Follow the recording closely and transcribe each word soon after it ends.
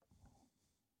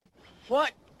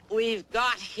What we've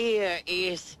got here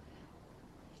is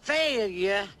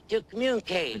failure to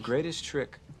communicate. The greatest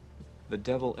trick the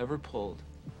devil ever pulled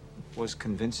was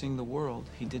convincing the world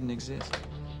he didn't exist.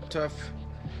 Tough,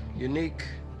 unique,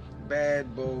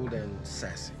 bad, bold, and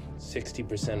sassy.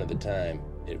 60% of the time,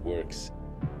 it works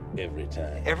every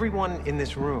time. Everyone in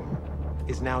this room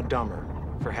is now dumber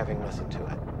for having listened to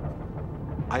it.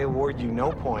 I award you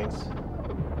no points,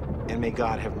 and may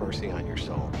God have mercy on your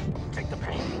soul. Take the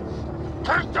pain.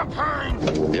 Take the pain!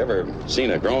 You ever seen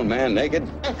a grown man naked?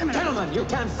 Gentlemen, you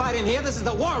can't fight in here. This is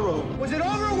the war room. Was it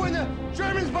over when the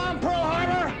Germans bombed Pearl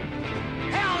Harbor?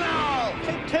 Hell no!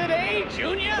 Today,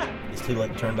 Junior? It's too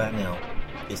late to turn back now.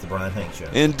 It's the Bryan Hank Show.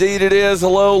 Indeed it is.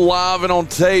 Hello, live and on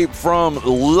tape from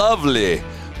lovely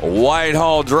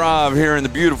Whitehall Drive here in the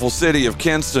beautiful city of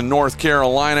Kinston, North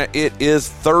Carolina. It is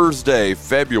Thursday,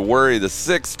 February the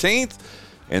 16th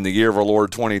in the year of our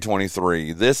Lord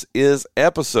 2023. This is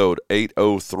episode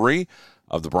 803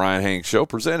 of the Bryan Hank Show,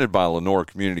 presented by Lenoir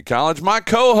Community College. My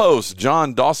co-hosts,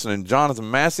 John Dawson and Jonathan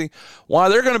Massey,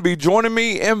 they're going to be joining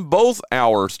me in both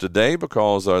hours today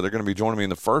because they're going to be joining me in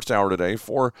the first hour today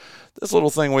for this little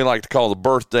thing we like to call the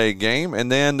birthday game,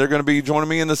 and then they're going to be joining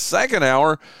me in the second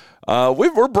hour.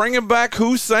 We're bringing back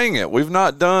Who Sang It. We've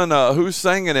not done Who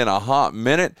Sang It in a hot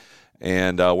minute,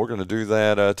 and we're going to do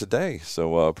that today,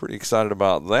 so pretty excited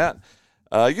about that.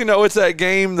 It's that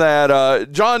game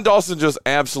that John Dawson just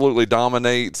absolutely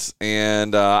dominates,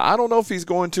 and I don't know if he's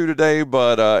going to today,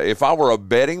 but if I were a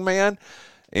betting man,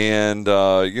 and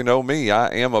you know me, I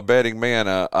am a betting man,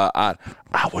 I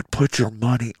would put your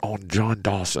money on John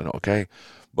Dawson, okay?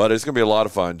 But it's going to be a lot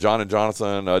of fun. John and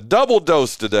Jonathan, double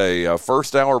dose today.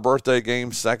 First hour birthday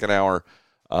game, second hour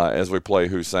as we play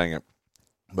Who Sang It.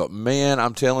 But, man,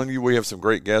 I'm telling you, we have some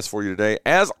great guests for you today.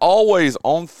 As always,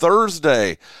 on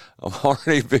Thursday, I've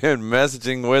already been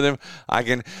messaging with him. I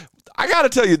got to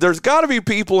tell you, there's got to be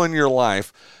people in your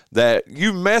life that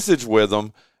you message with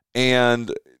them,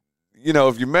 and, you know,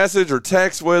 if you message or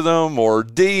text with them or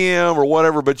DM or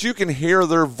whatever, but you can hear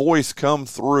their voice come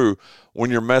through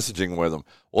when you're messaging with them.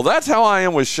 Well, that's how I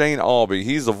am with Shane Aube.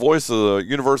 He's the voice of the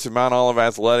University of Mount Olive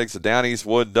Athletics, the Down East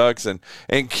Wood Ducks, and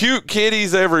cute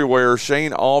kitties everywhere,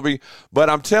 Shane Aube. But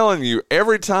I'm telling you,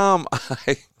 every time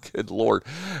good Lord,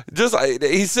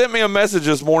 he sent me a message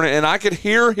this morning, and I could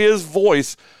hear his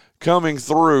voice coming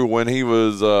through when he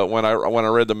was when I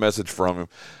read the message from him.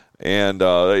 And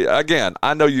again,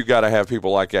 I know you got to have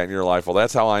people like that in your life. Well,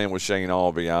 that's how I am with Shane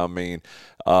Aube. I mean,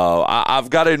 I've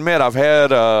got to admit, I've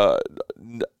had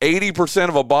 80%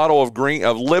 of a bottle of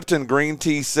Lipton green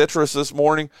tea citrus this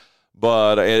morning,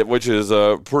 but which is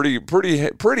pretty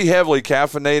heavily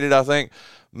caffeinated, I think.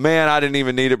 Man, I didn't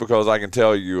even need it because I can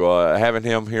tell you, having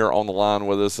him here on the line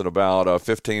with us in about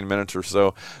 15 minutes or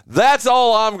so, that's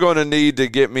all I'm going to need to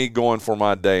get me going for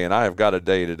my day, and I have got a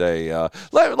day today.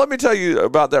 Let me tell you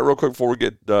about that real quick before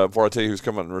I tell you who's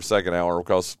coming in the second hour,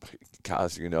 because,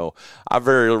 guys, you know, I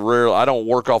don't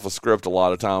work off a script a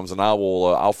lot of times, and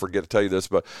I'll forget to tell you this,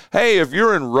 but hey, if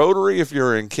you're in Rotary, if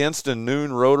you're in Kinston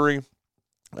Noon Rotary,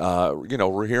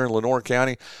 we're here in Lenoir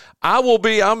County,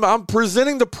 I'm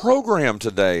presenting the program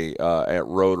today at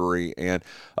Rotary, and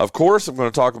of course I'm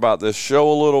going to talk about this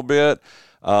show a little bit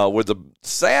with the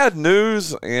sad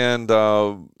news, and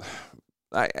I've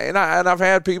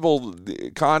had people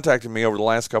contacting me over the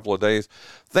last couple of days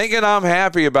thinking I'm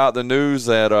happy about the news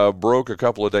that broke a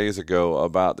couple of days ago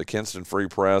about the Kinston Free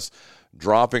Press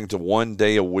dropping to 1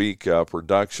 day a week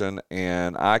production,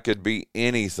 and I could be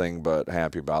anything but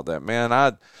happy about that. Man,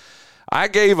 I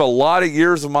gave a lot of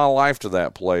years of my life to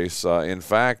that place. In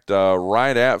fact,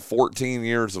 right at 14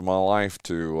 years of my life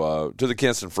to the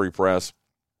Kinston Free Press.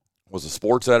 Was a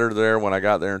sports editor there when I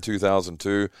got there in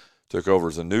 2002. Took over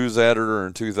as a news editor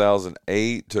in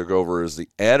 2008. Took over as the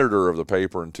editor of the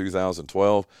paper in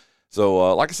 2012.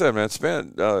 So, like I said, man,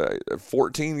 spent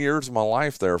 14 years of my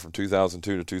life there from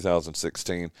 2002 to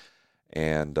 2016,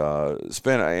 and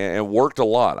worked a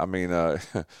lot. I mean,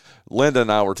 Linda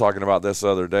and I were talking about this the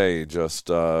other day. Just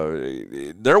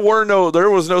there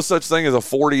was no such thing as a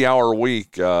 40-hour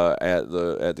week at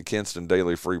the Kinston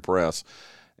Daily Free Press.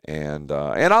 And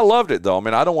I loved it, though. I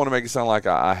mean, I don't want to make it sound like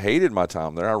I hated my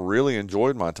time there. I really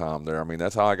enjoyed my time there. I mean,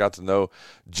 that's how I got to know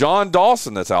John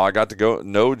Dawson. That's how I got to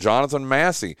know Jonathan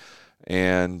Massey.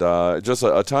 And just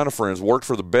a ton of friends. Worked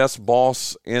for the best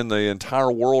boss in the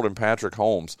entire world in Patrick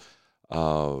Holmes.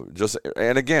 Just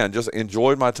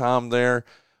enjoyed my time there.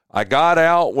 I got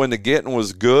out when the getting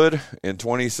was good in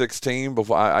 2016.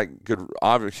 Before I could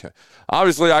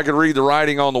obviously I could read the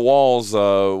writing on the walls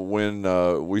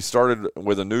when we started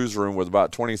with a newsroom with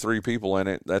about 23 people in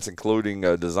it. That's including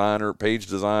page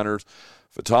designers,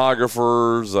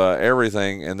 photographers,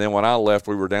 everything. And then when I left,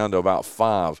 we were down to about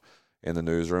 5 in the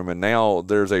newsroom. And now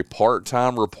there's a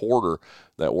part-time reporter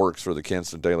that works for the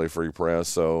Kinston Daily Free Press.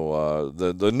 So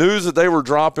the news that they were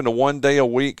dropping to 1 day a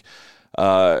week,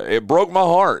 it broke my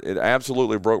heart. It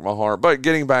absolutely broke my heart. But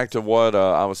getting back to what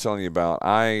I was telling you about,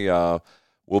 I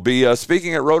will be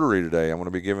speaking at Rotary today. I'm going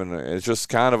to be giving, it's just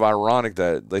kind of ironic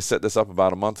that they set this up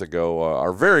about a month ago.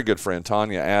 Our very good friend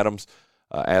Tanya Adams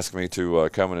asked me to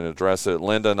come in and address it.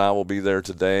 Linda and I will be there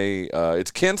today.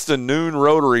 It's Kinston Noon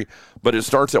Rotary, but it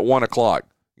starts at 1 o'clock.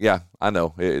 Yeah, I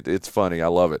know. It's funny. I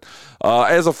love it.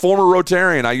 As a former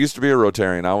Rotarian, I used to be a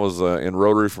Rotarian. I was in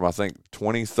Rotary from, I think,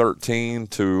 2013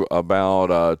 to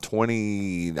about I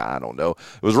don't know.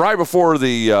 It was right before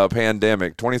the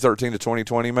pandemic, 2013 to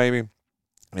 2020 maybe.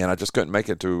 And I just couldn't make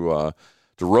it to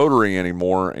Rotary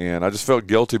anymore. And I just felt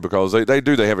guilty because they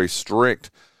have a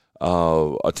strict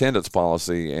attendance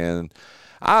policy. And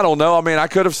I don't know. I mean, I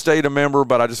could have stayed a member,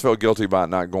 but I just felt guilty about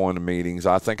not going to meetings.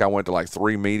 I think I went to like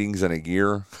 3 meetings in a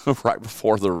year right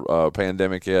before the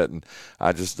pandemic hit. And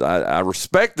I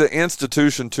respect the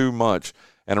institution too much,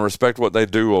 and I respect what they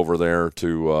do over there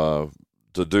to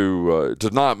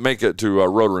not make it to a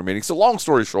Rotary meeting. So long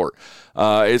story short,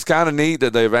 it's kind of neat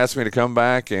that they've asked me to come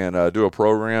back and do a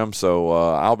program. So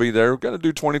I'll be there. We're going to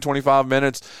do 20-25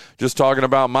 minutes just talking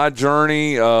about my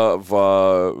journey of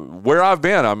where I've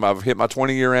been. I've hit my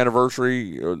 20-year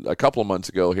anniversary a couple of months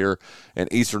ago here in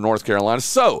Eastern North Carolina.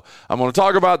 So I'm going to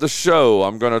talk about the show.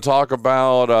 I'm going to talk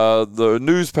about the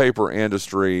newspaper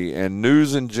industry and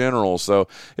news in general. So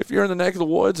if you're in the neck of the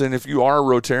woods and if you are a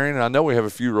Rotarian, and I know we have a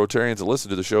few Rotarians that listen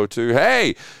to the show too,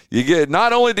 hey, you get,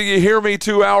 not only do you hear me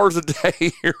 2 hours a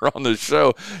day here on the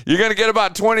show, you're going to get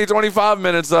about 20-25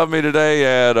 minutes of me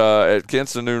today at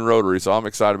Kinston Noon Rotary. So I'm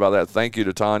excited about that. Thank you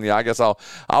to Tanya. I guess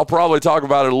I'll probably talk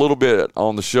about it a little bit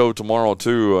on the show tomorrow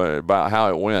too, about how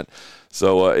it went.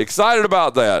 So excited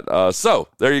about that. So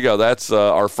there you go. That's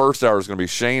our first hour is going to be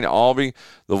Shane Aube,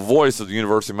 the voice of the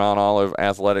University of Mount Olive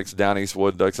Athletics, Down East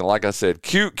Wood Ducks. And like I said,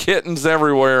 cute kittens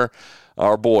everywhere.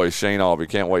 Our boy, Shane Aube.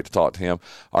 Can't wait to talk to him.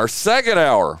 Our second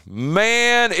hour,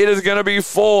 man, it is going to be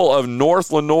full of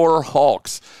North Lenoir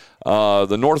Hawks.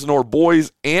 The North Lenoir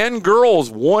boys and girls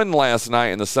won last night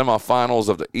in the semifinals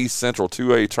of the East Central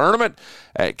 2A tournament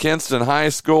at Kinston High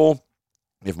School.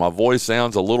 If my voice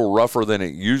sounds a little rougher than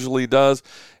it usually does,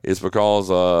 it's because,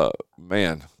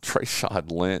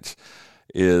 Trayshawn Lynch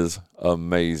is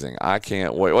amazing. I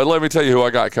can't wait. Well, let me tell you who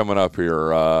I got coming up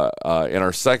here in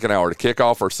our second hour. To kick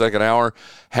off our second hour,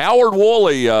 Howard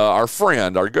Woolley, our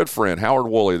good friend, Howard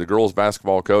Woolley, the girls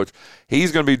basketball coach.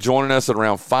 He's going to be joining us at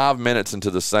around 5 minutes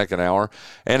into the second hour.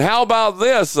 And how about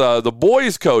this? The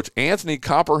boys coach, Anthony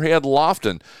Copperhead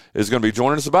Lofton, is going to be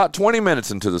joining us about 20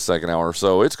 minutes into the second hour.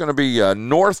 So it's going to be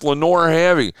North Lenoir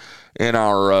heavy in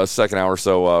our second hour.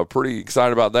 So pretty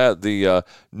excited about that. The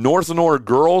North Lenoir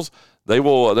girls, they've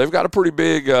got a pretty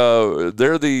big,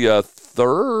 they're the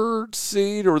third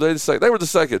seed, or they were the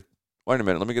second. Wait a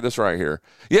minute, let me get this right here.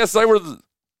 Yes, they were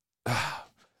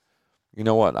you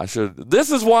know what,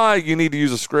 this is why you need to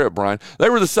use a script, Brian. They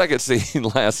were the second seed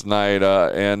last night,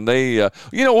 and they,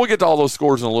 we'll get to all those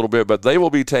scores in a little bit, but they will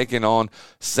be taking on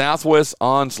Southwest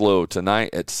Onslow tonight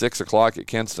at 6 o'clock at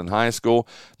Kinston High School.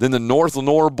 Then the North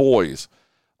Lenoir boys,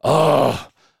 can't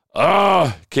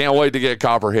wait to get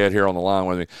Copperhead here on the line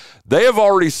with me. They have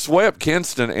already swept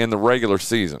Kinston in the regular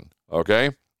season,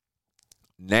 okay?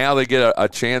 Now they get a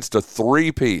chance to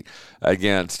three-peat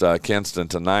against Kinston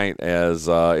tonight, as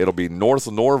it'll be North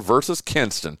Lenoir versus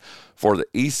Kinston for the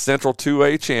East Central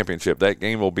 2A Championship. That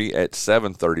game will be at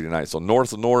 7:30 tonight. So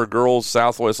North Lenoir girls,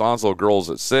 Southwest Onslow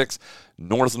girls at 6,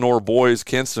 North Lenoir boys,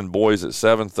 Kinston boys at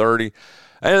 7:30.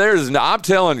 And I'm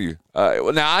telling you,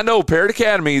 now I know Parrott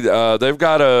Academy, they've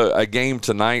got a game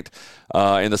tonight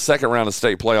in the second round of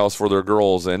state playoffs for their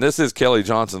girls, and this is Kelly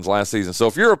Johnson's last season. So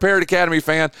if you're a Parrott Academy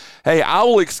fan, hey, I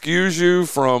will excuse you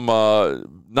from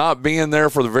not being there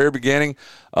for the very beginning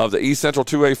of the East Central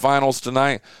 2A finals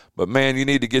tonight, but man, you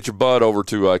need to get your butt over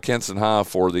to Kinston High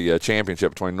for the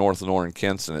championship between North Lenoir and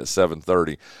Kinston at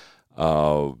 7:30.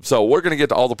 So we're going to get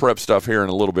to all the prep stuff here in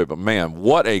a little bit, but man,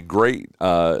 what a great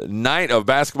night of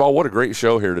basketball. What a great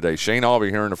show here today. Shane Aube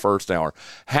here in the first hour.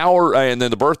 Howard, and then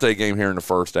the birthday game here in the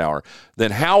first hour.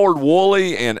 Then Howard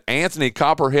Woolley and Anthony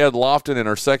Copperhead Lofton in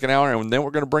our second hour, and then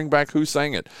we're going to bring back Who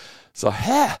Sang It. So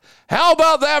how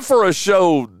about that for a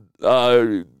show,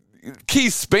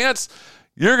 Keith Spence?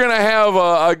 You're going to have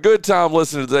a good time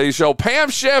listening to today's show. Pam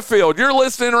Sheffield, you're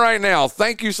listening right now.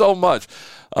 Thank you so much.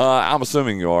 I'm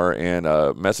assuming you are, and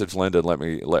message Linda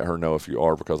and let her know if you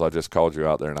are, because I just called you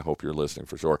out there, and I hope you're listening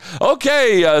for sure.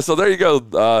 Okay, so there you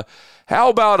go. How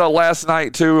about last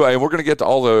night, too? And we're going to get to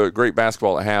all the great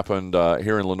basketball that happened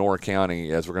here in Lenore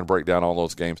County as we're going to break down all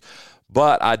those games.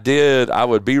 But I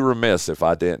would be remiss if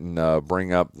I didn't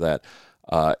bring up that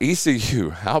ECU.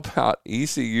 How about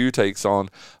ECU takes on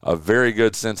a very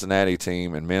good Cincinnati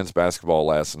team in men's basketball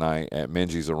last night at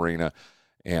Minges Arena,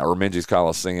 or Minges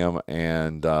Coliseum,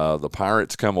 and the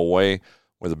Pirates come away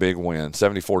with a big win,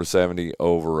 74-70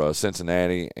 over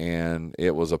Cincinnati, and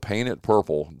it was a painted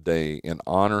purple day in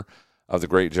honor of the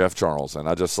great Jeff Charles. And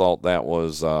I just thought that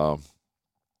was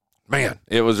man,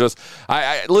 it was just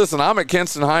listen, I'm at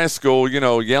Kinston High School,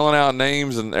 yelling out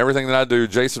names and everything that I do,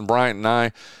 Jason Bryant and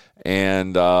I.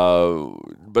 And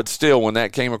but still, when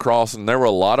that came across, and there were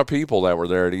a lot of people that were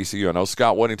there at ECU. I know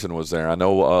Scott Whittington was there. I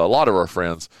know a lot of our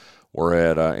friends were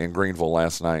at in Greenville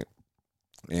last night,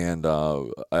 and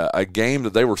a game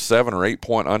that they were 7 or 8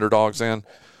 point underdogs in,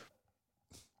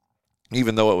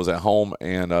 even though it was at home.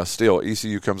 And still,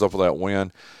 ECU comes up with that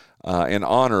win in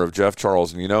honor of Jeff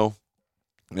Charles. And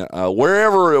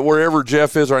wherever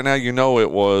Jeff is right now,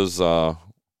 it was.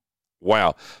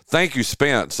 Wow. Thank you,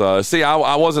 Spence.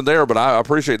 I wasn't there, but I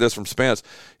appreciate this from Spence.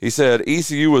 He said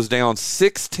ECU was down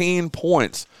 16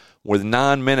 points with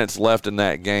 9 minutes left in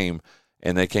that game,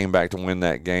 and they came back to win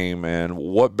that game. And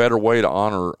what better way to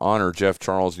honor Jeff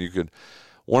Charles?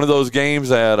 One of those games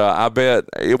that I bet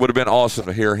it would have been awesome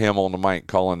to hear him on the mic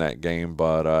calling that game.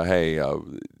 But, hey,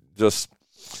 just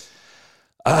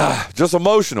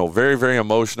emotional, very, very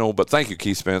emotional. But thank you,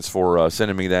 Keith Spence, for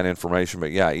sending me that information.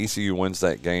 But, yeah, ECU wins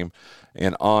that game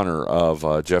in honor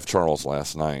of Jeff Charles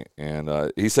last night.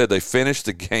 And he said they finished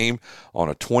the game on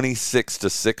a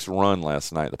 26-6 run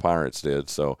last night, the Pirates did.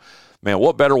 So, man,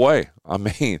 what better way?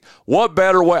 What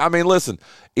better way? Listen,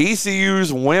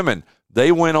 ECU's women,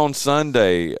 they went on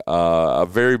Sunday, a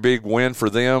very big win for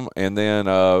them, and then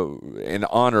in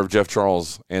honor of Jeff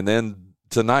Charles. And then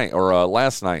tonight, or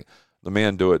last night, the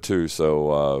men do it too.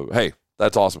 So, hey,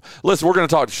 that's awesome. Listen, we're going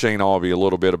to talk to Shane Aube a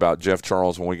little bit about Jeff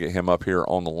Charles when we get him up here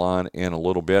on the line in a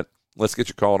little bit. Let's get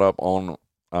you caught up on,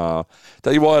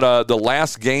 tell you what, the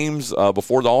last games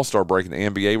before the All-Star break in the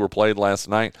NBA were played last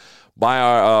night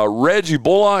by Reggie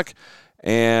Bullock.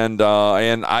 And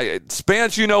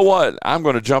Spence, you know what? I'm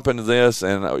going to jump into this,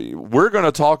 and we're going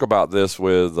to talk about this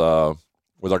with our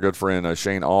good friend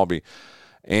Shane Aube.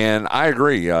 And I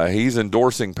agree. He's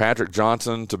endorsing Patrick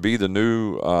Johnson to be the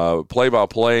new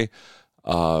play-by-play,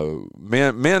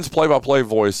 men's play-by-play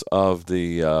voice of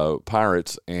the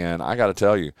Pirates. And I got to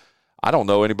tell you, I don't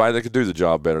know anybody that could do the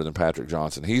job better than Patrick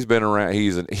Johnson. He's been around.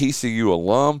 He's an ECU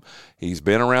alum. He's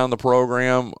been around the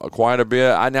program quite a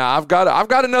bit. Now I've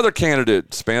got another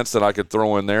candidate, Spence, that I could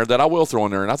throw in there, that I will throw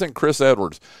in there, and I think Chris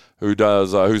Edwards,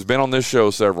 who's been on this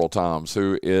show several times,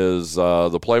 who is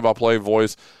the play-by-play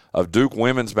voice of Duke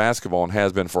women's basketball and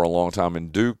has been for a long time in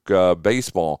Duke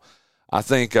baseball. I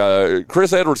think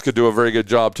Chris Edwards could do a very good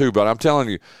job too, but I'm telling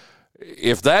you,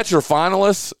 if that's your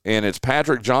finalists and it's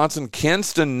Patrick Johnson,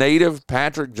 Kinston native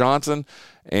Patrick Johnson,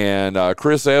 and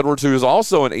Chris Edwards, who is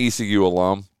also an ECU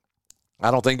alum, I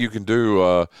don't think you can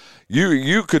do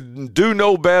you could do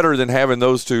no better than having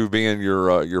those two being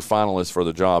your finalists for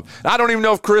the job. I don't even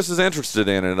know if Chris is interested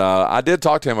in it. I did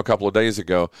talk to him a couple of days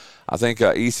ago. I think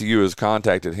ECU has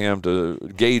contacted him to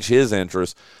gauge his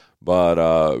interest. But,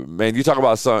 man, you talk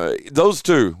about those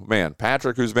two, man,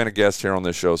 Patrick, who's been a guest here on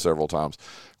this show several times,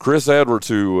 Chris Edwards,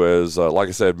 who has, like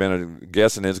I said, been a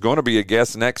guest and is going to be a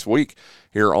guest next week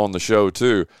here on the show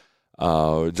too.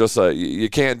 You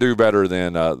can't do better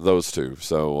than those two.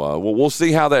 So we'll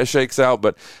see how that shakes out.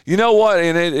 But you know what?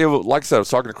 And it like I said, I was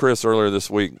talking to Chris earlier this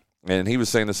week, and he was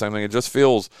saying the same thing. It just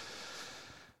feels,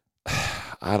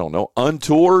 I don't know,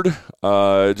 untoured.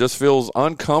 It just feels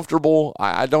uncomfortable.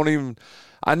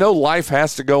 I know life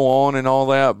has to go on and all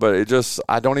that, but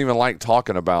I don't even like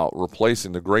talking about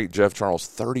replacing the great Jeff Charles,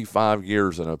 35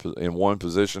 years in one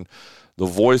position, the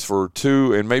voice for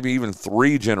 2 and maybe even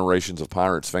 3 generations of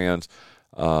Pirates fans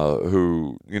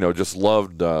who just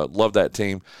loved that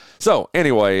team. So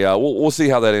anyway, we'll see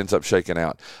how that ends up shaking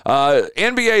out.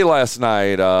 NBA last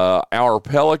night, our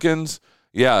Pelicans.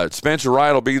 Yeah, Spencer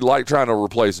Wright will be like trying to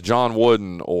replace John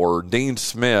Wooden or Dean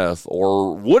Smith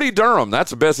or Woody Durham. That's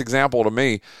the best example to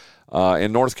me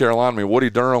in North Carolina. Woody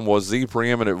Durham was the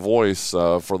preeminent voice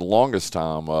for the longest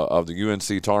time of the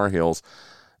UNC Tar Heels.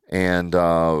 And,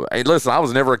 hey, listen, I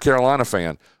was never a Carolina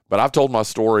fan, but I've told my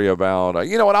story about,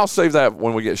 you know what, I'll save that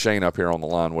when we get Shane up here on the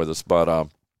line with us. But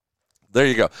there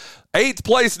you go. Eighth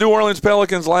place New Orleans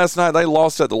Pelicans last night. They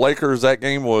lost at the Lakers. That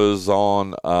game was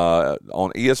on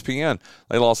ESPN.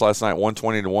 They lost last night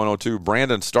 120-102.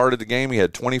 Brandon started the game. He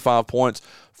had 25 points,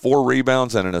 4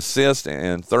 rebounds, and an assist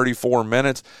in 34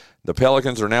 minutes. The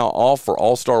Pelicans are now off for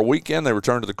All-Star Weekend. They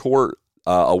return to the court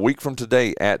a week from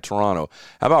today at Toronto.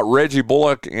 How about Reggie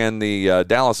Bullock and the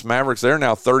Dallas Mavericks? They're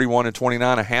now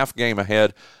 31-29, a half game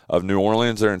ahead of New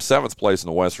Orleans. They're in 7th place in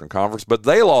the Western Conference, but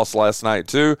they lost last night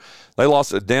too. They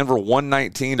lost at Denver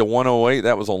 119-108.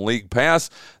 That was on League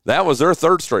Pass. That was their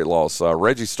 3rd straight loss.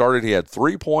 Reggie started. He had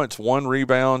 3 points, 1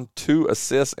 rebound, 2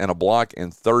 assists, and a block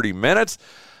in 30 minutes.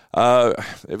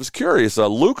 It was curious.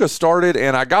 Luka started,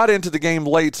 and I got into the game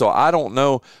late, so I don't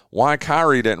know why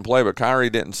Kyrie didn't play, but Kyrie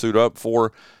didn't suit up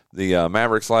for the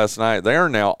Mavericks last night. They are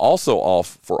now also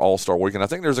off for All-Star Weekend. I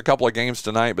think there's a couple of games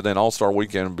tonight, but then All-Star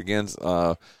Weekend begins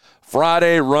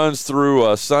Friday, runs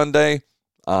through Sunday.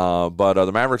 But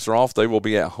the Mavericks are off. They will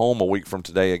be at home a week from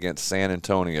today against San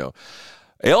Antonio.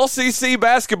 LCC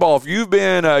basketball. If you've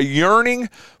been yearning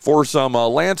for some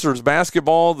Lancers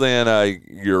basketball, then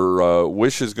your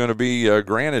wish is going to be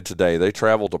granted today. They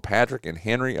travel to Patrick and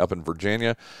Henry up in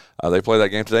Virginia. They play that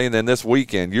game today. And then this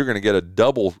weekend, you're going to get a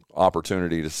double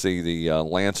opportunity to see the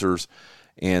Lancers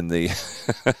in the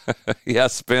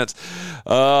yes, Spence.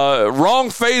 Wrong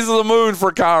phase of the moon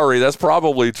for Kyrie. That's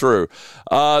probably true.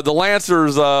 The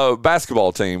Lancers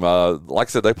basketball team, like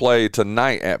I said, they play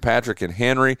tonight at Patrick and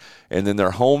Henry, and then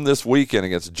they're home this weekend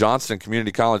against Johnston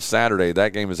Community College Saturday.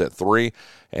 That game is at 3.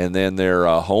 And then they're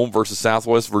home versus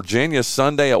Southwest Virginia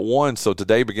Sunday at 1. So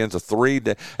today begins a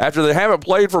 3-day. After they haven't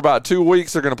played for about 2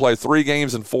 weeks, they're going to play 3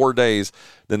 games in 4 days.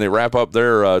 Then they wrap up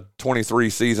their 23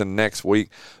 season next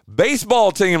week.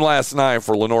 Baseball team last night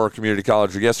for Lenora Community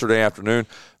College yesterday afternoon.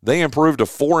 They improved to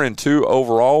 4-2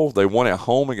 overall. They won at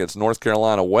home against North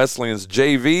Carolina Wesleyan's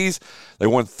JVs. They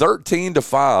won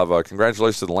 13-5.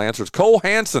 Congratulations to the Lancers. Cole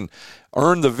Hansen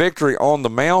earned the victory on the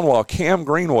mound, while Cam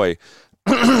Greenway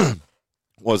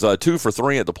was 2 for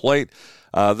 3 at the plate.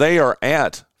 They are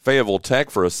at Fayetteville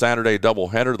Tech for a Saturday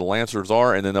doubleheader. The Lancers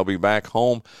are, and then they'll be back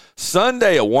home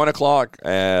Sunday at 1 o'clock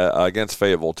against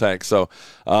Fayetteville Tech. So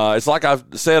it's like I've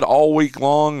said all week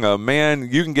long, man,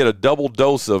 you can get a double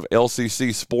dose of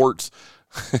LCC sports.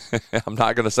 I'm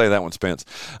not going to say that one, Spence.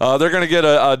 They're going to get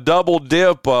a double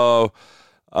dip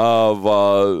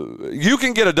you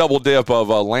can get a double dip of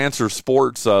Lancer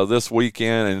sports this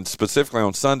weekend, and specifically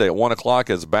on Sunday at 1 o'clock,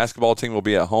 as the basketball team will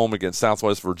be at home against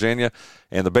Southwest Virginia,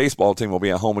 and the baseball team will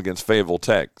be at home against Fayetteville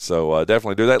Tech. So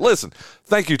definitely do that. Listen,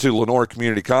 thank you to Lenore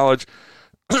Community College.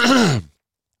 For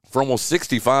almost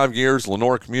 65 years,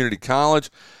 Lenore Community College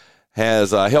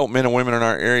has helped men and women in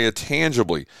our area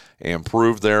tangibly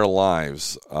improve their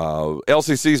lives.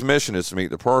 LCC's mission is to meet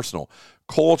the personal,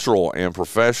 cultural, and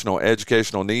professional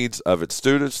educational needs of its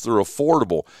students through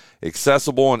affordable,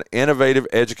 accessible, and innovative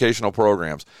educational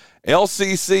programs.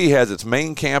 LCC has its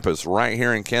main campus right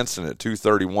here in Kinston at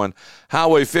 231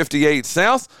 Highway 58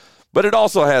 South, but it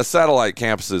also has satellite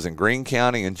campuses in Greene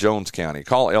County and Jones County.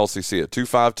 Call LCC at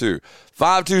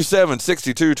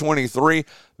 252-527-6223.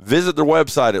 Visit their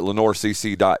website at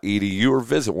lenorecc.edu or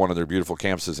visit one of their beautiful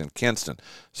campuses in Kinston,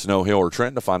 Snow Hill, or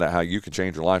Trenton to find out how you can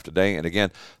change your life today. And again,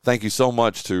 thank you so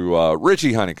much to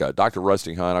Richie Honeycutt, Dr.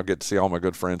 Rusty Hunt. I'll get to see all my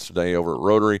good friends today over at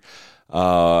Rotary.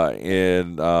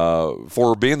 And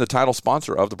for being the title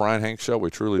sponsor of the Bryan Hanks Show. We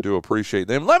truly do appreciate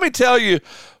them. Let me tell you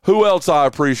who else I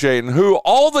appreciate and who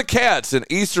all the cats in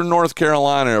Eastern North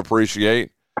Carolina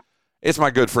appreciate. It's my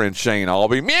good friend Shane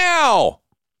Aube. Meow!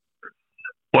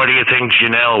 Why do you think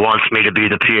Janelle wants me to be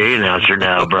the PA announcer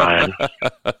now, Bryan?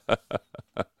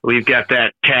 We've got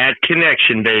that cat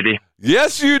connection, baby.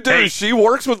 Yes, you do. Hey. She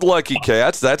works with Lucky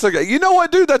Cats. You know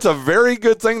what, dude? That's a very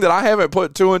good thing that I haven't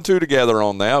put 2 and 2 together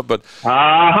on that. But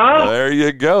there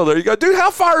you go. There you go. Dude,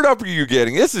 how fired up are you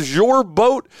getting? This is your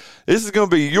boat. This is going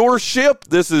to be your ship.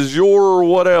 This is your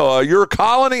your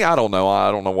colony. I don't know.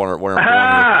 Where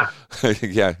I'm going.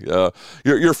 Yeah,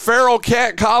 your feral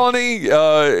cat colony.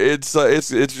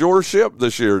 It's your ship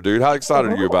this year, dude. How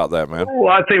excited are you about that, man?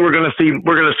 Well, I think we're going to see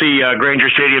Granger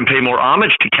Stadium pay more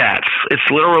homage to cats. It's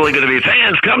literally going to be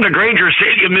fans come to Granger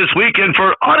Stadium this weekend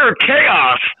for utter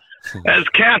chaos, as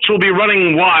cats will be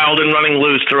running wild and running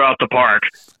loose throughout the park.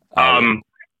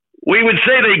 We would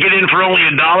say they get in for only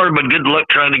 $1, but good luck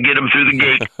trying to get them through the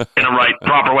gate in a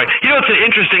proper way. You know, it's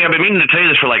interesting. I've been meaning to tell you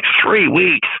this for like 3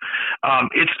 weeks.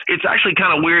 It's actually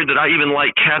kind of weird that I even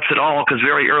like cats at all, because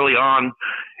very early on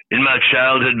in my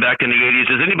childhood back in the 80s,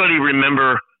 does anybody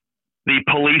remember the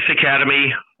Police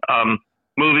Academy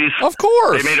movies? Of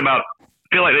course. They made about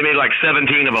feel like they made like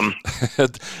 17 of them.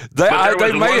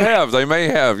 They may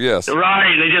have, yes.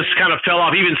 Right. They just kind of fell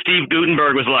off. Even Steve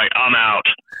Gutenberg was like, I'm out,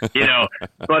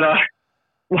 But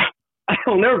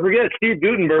I'll never forget Steve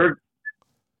Gutenberg.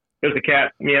 There's a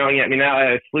cat meowing at me now.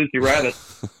 It's Lucy Rabbit.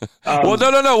 Well,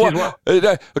 no.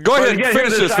 Go ahead.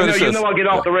 Finish this. I know, you know I'll get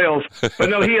off the rails. But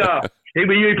no, he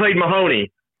played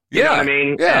Mahoney. You know what I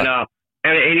mean? Yeah.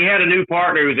 And he had a new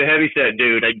partner who was a heavyset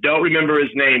dude. I don't remember his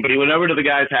name, but he went over to the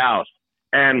guy's house.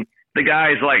 And the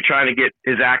guy's like trying to get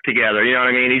his act together. You know what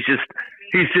I mean? He's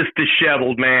just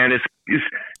disheveled, man. It's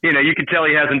you can tell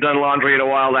he hasn't done laundry in a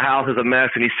while. The house is a mess,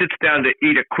 and he sits down to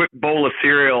eat a quick bowl of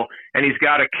cereal, and he's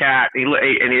got a cat. And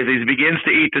as he begins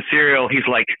to eat the cereal, he's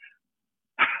like,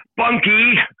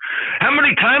 Bunky, how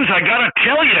many times I gotta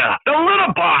tell you? The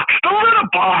litter box.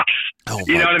 Oh,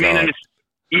 you know what I mean? And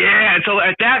and so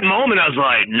at that moment, I was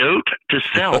like, note to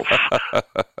self.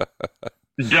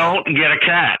 Don't get a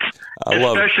cat,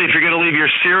 especially if you're going to leave your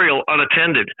cereal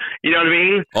unattended. You know what I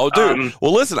mean? Oh, dude.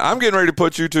 Well, listen, I'm getting ready to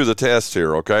put you to the test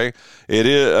here, okay? It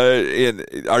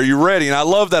is. Are you ready? And I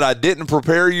love that I didn't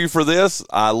prepare you for this.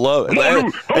 I love it.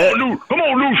 Come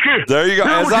on, Lucy. There you go.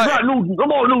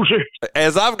 Come on, Lucy.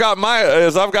 As I've got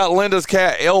Linda's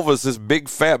cat, Elvis, this big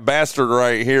fat bastard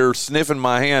right here sniffing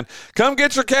my hand. Come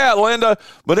get your cat, Linda.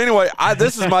 But anyway,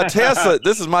 this is my test.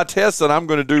 This is my test that I'm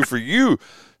going to do for you,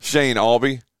 Shane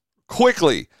Aube.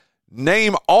 Quickly,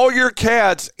 name all your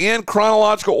cats in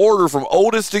chronological order from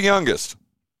oldest to youngest.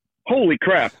 Holy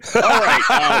crap. All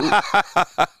right.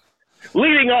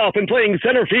 Leading off and playing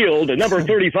center field at number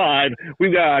 35,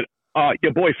 we've got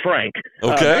your boy Frank.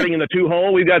 Okay. Batting in the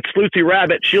 2-hole, we've got Sleuthie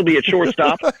Rabbit. She'll be at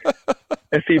shortstop.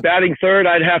 If he's batting third,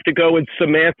 I'd have to go with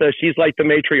Samantha. She's like the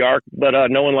matriarch, but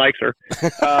no one likes her.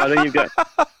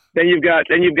 Then you've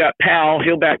got Pal.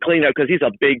 He'll bat cleanup because he's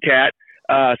a big cat.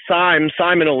 He's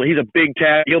a big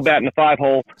cat. He'll bat in the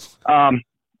 5-hole.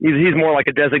 He's more like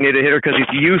a designated hitter because he's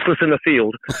useless in the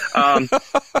field.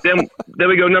 Then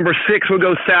we go number 6. We'll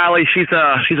go Sally. She's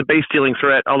a base stealing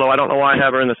threat. Although I don't know why I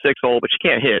have her in the 6-hole, but she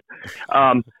can't hit.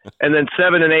 And then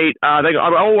 7 and 8. I'll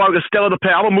go Stella the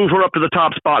Pal. I'm gonna move her up to the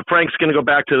top spot. Frank's gonna go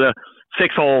back to the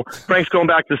 6-hole. Frank's going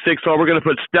back to the 6-hole. We're gonna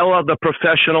put Stella the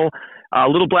professional.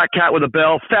 Little black cat with a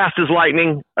bell, fast as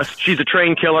lightning. She's a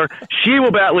train killer. She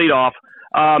will bat leadoff.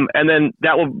 And then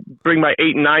that will bring my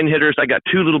 8 and 9 hitters. I got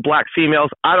 2 little black females.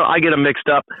 I get them mixed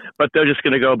up, but they're just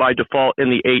going to go by default in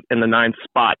the 8 and the 9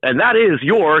 spot. And that is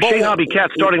your Shane Aube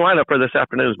Cat starting lineup for this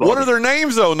afternoon's ball. What are their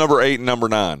names, though, number 8 and number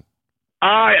 9?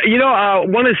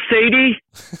 One is Sadie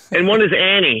and one is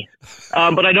Annie,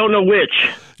 but I don't know which.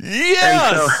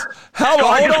 Yes! Hold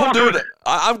on, dude.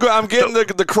 I'm getting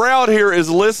the crowd here is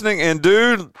listening, and,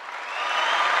 dude...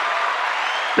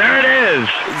 There it is.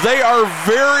 They are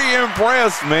very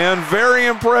impressed, man. Very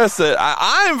impressed.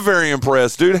 I'm very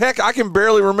impressed, dude. Heck, I can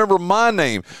barely remember my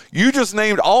name. You just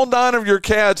named all 9 of your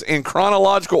cats in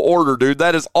chronological order, dude.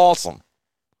 That is awesome.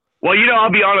 Well, I'll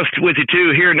be honest with you,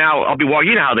 too. Here now, I'll be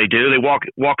walking. You know how they do. They walk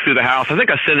through the house. I think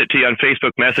I sent it to you on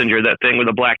Facebook Messenger, that thing with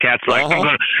the black cats.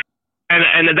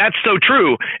 And that's so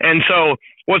true. And so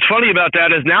what's funny about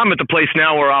that is now I'm at the place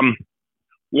now where I'm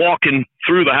walking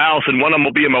through the house, and one of them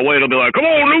will be in my way. It'll be like, come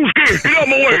on, Newski, get out of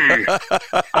my way.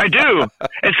 I do.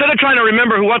 Instead of trying to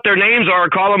remember what their names are or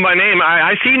call them by name,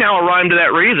 I see now a rhyme to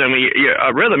that rhythm.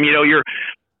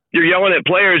 You're yelling at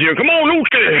players, come on,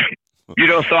 Newski.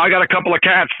 So I got a couple of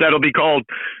cats that'll be called,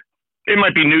 it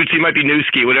might be Newsy, it might be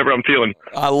Newski, whatever I'm feeling.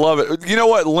 I love it. You know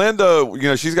what,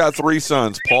 Linda, she's got 3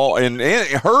 sons, Paul, and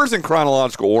hers in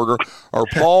chronological order are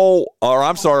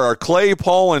Clay,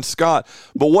 Paul, and Scott.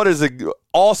 But what is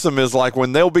awesome is like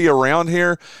when they'll be around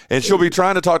here and she'll be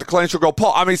trying to talk to Clay and she'll go,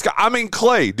 Scott,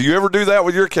 Clay. Do you ever do that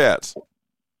with your cats?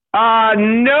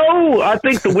 No, I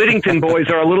think the Whittington boys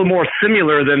are a little more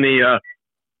similar than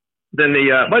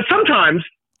but sometimes,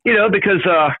 because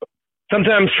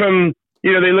sometimes from,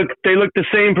 they look the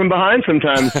same from behind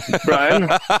sometimes, Brian.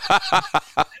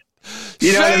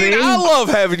 You know what I mean? I love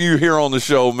having you here on the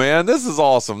show, man. This is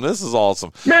awesome. Man,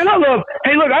 I love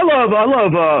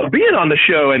being on the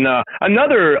show. And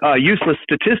another useless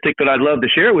statistic that I'd love to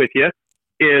share with you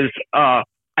is, I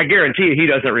guarantee you he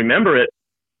doesn't remember it,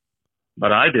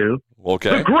 but I do.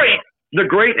 Okay. The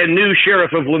great and new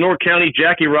sheriff of Lenoir County,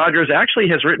 Jackie Rogers, actually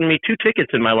has written me 2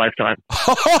 tickets in my lifetime.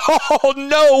 Oh,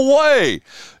 no way.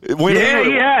 He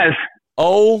has.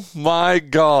 Oh, my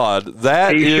God.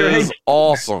 That is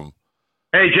awesome.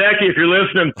 Hey, Jackie, if you're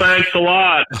listening, thanks a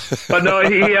lot. But no,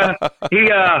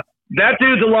 that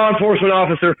dude's a law enforcement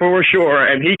officer for sure,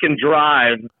 and he can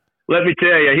drive. Let me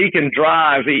tell you, he can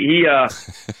drive.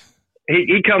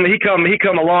 he come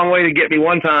a long way to get me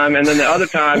one time, and then the other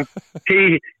time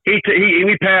we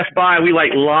passed by, we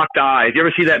like locked eyes. You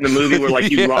ever see that in the movie where like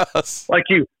you Yes.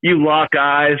 you lock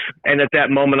eyes, and at that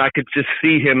moment I could just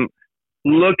see him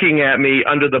looking at me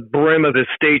under the brim of his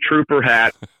state trooper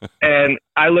hat, and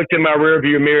I looked in my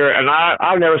rearview mirror, and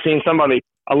I've never seen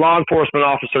a law enforcement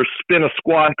officer spin a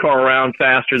squad car around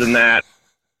faster than that,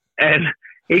 and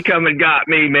he come and got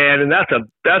me, man, and that's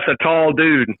a tall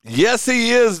dude. Yes,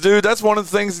 he is, dude. That's one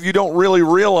of the things you don't really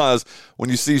realize when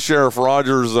you see Sheriff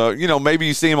Rogers. Maybe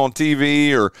you see him on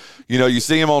TV or, you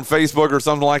see him on Facebook or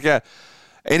something like that.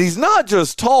 And he's not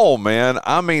just tall, man.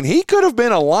 I mean, he could have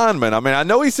been a lineman. I mean, I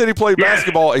know he said he played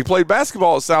basketball. He played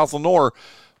basketball at South Lenore,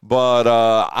 but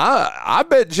I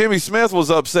bet Jimmy Smith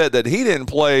was upset that he didn't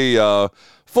play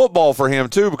football for him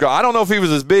too, because I don't know if he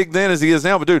was as big then as he is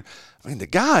now, but dude, I mean, the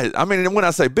guy, when I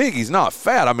say big, he's not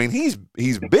fat. I mean, he's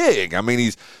big. I mean,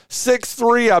 he's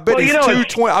 6'3". I bet he's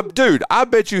 220. Dude, I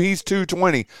bet you he's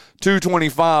 220,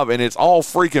 225, and it's all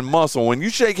freaking muscle. When you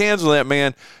shake hands with that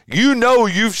man,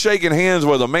 you've shaken hands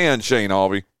with a man, Shane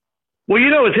Aube. Well,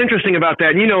 what's interesting about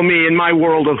that, me in my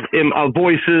world of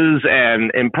voices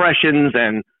and impressions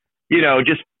and,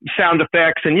 just sound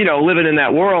effects and, living in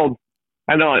that world.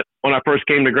 I know when I first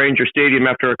came to Granger Stadium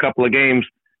after a couple of games,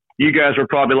 you guys were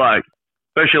probably like,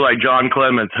 especially like John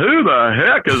Clemens, who the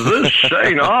heck is this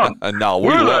Shane Aube? No,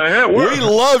 we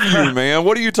love you, man.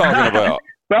 What are you talking about?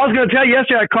 But I was going to tell you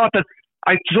yesterday,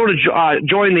 I sort of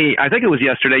joined I think it was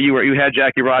yesterday, you had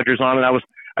Jackie Rogers on, and I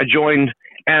joined,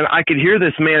 and I could hear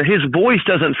this man. His voice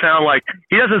doesn't sound like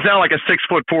a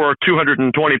 6'4",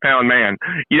 220-pound man.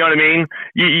 You know what I mean?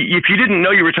 If you didn't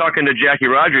know you were talking to Jackie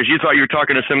Rogers, you thought you were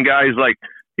talking to some guy who's like,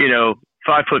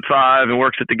 5'5" and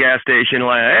works at the gas station.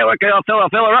 Like, hey, look, I'll fill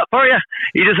her up for you.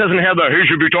 He just doesn't have he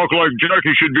should be talking like Jackie.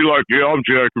 He should be like, yeah, I'm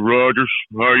Jackie Rogers.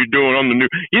 How are you doing? I'm the new.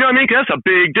 You know what I mean? 'Cause that's a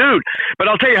big dude. But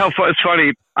I'll tell you how it's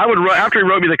funny. I would run after he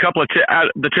wrote me the couple of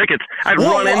the tickets. I'd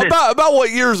run into about what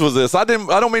years was this? I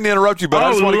don't mean to interrupt you, but I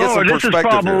just want to get some perspective. This is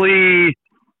probably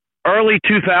early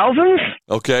 2000s.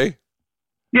 Okay.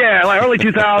 Yeah, like early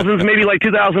 2000s, maybe like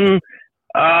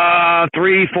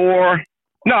 2003, 4.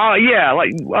 No, yeah,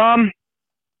 like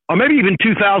or maybe even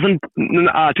 2000,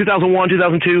 2001,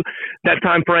 2002, that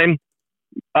time frame.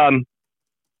 And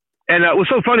it was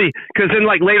so funny because then,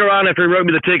 like later on, after he wrote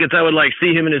me the tickets, I would like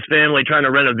see him and his family trying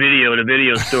to rent a video at a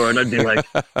video store, and I'd be like,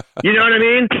 you know what I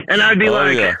mean? And I'd be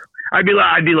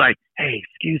I'd be like, hey,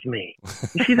 excuse me,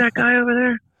 you see that guy over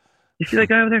there? You see that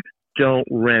guy over there? Don't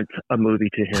rent a movie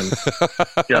to him.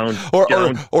 Don't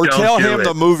tell him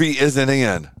the movie isn't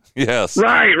in. Yes.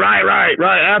 Right.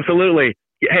 Absolutely.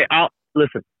 Hey,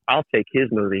 I'll take his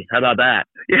movie. How about that?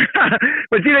 Yeah.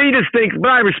 But you just think, but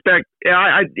I respect,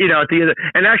 at the end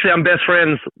and actually I'm best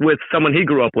friends with someone he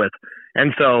grew up with.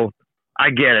 And so I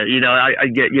get it. I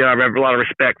get, I have a lot of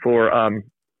respect for,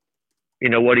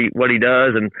 what he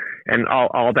does and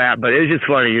all that. But it's just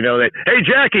funny, that, hey,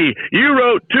 Jackie, you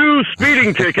wrote 2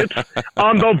 speeding tickets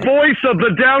on the voice of the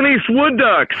Down East Wood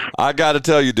Ducks. I got to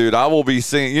tell you, dude, I will be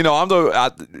seeing,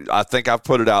 I think I've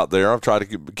put it out there. I've tried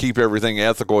to keep everything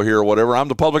ethical here or whatever. I'm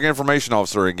the public information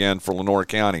officer again for Lenore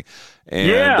County.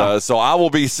 And so I will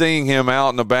be seeing him out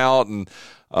and about, and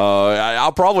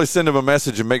I'll probably send him a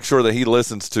message and make sure that he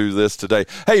listens to this today.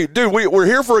 Hey, dude, we're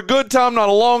here for a good time, not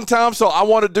a long time. So I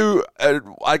want to do.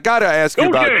 I got to ask you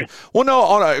about. Well,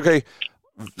 no,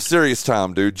 serious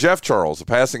time, dude. Jeff Charles, the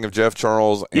passing of Jeff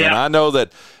Charles, and I know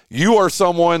that you are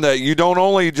someone that you don't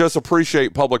only just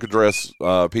appreciate public address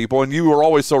people, and you were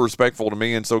always so respectful to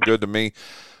me and so good to me.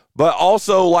 But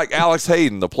also like Alex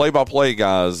Hayden, the play-by-play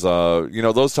guys,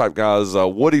 those type guys,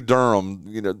 Woody Durham,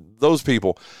 those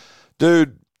people,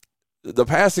 dude. The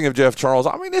passing of Jeff Charles,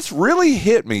 it's really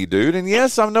hit me, dude. And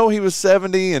yes, I know he was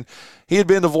 70 and he had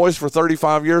been the voice for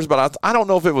 35 years, but I don't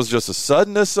know if it was just the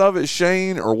suddenness of it,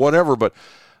 Shane, or whatever. But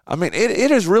it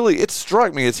has really, it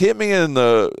struck me. It's hit me in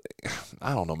the,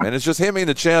 I don't know, man. It's just hit me in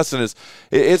the chest, and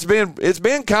it's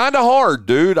been kind of hard,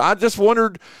 dude. I just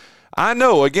wondered. I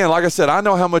know, again, like I said, I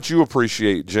know how much you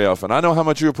appreciate Jeff, and I know how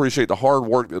much you appreciate the hard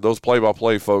work that those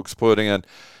play-by-play folks put in.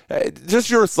 Just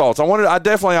your thoughts. I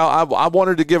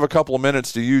wanted to give a couple of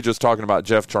minutes to you just talking about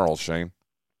Jeff Charles, Shane.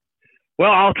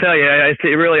 Well, I'll tell you,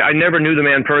 I never knew the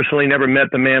man personally, never met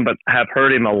the man, but have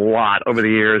heard him a lot over the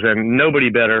years, and nobody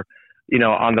better,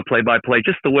 on the play-by-play,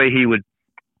 just the way he would,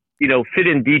 fit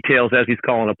in details as he's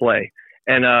calling a play.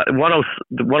 And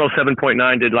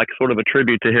 107.9 did like sort of a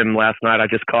tribute to him last night. I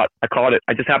caught it.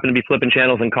 I just happened to be flipping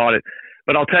channels and caught it.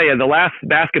 But I'll tell you, the last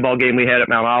basketball game we had at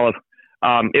Mount Olive,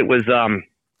 it was, I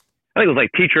think it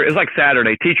was like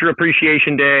Saturday, Teacher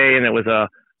Appreciation Day, and it was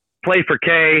play for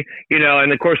K,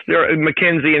 and of course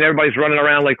Mackenzie and everybody's running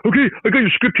around like, okay, I got your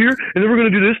script here, and then we're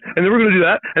going to do this, and then we're going to do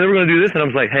that, and then we're going to do this. And I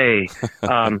was like, hey,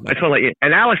 I just want to let you,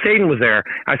 and Alex Hayden was there.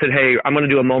 I said, hey, I'm going to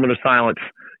do a moment of silence,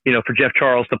 for Jeff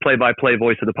Charles, the play-by-play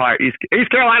voice of the East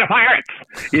Carolina Pirates,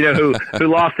 who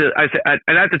lost it. I said,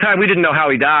 and at the time we didn't know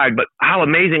how he died, but how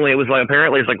amazingly it was like,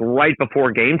 apparently it's like right before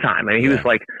game time. I mean, he was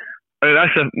like,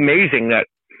 that's amazing that,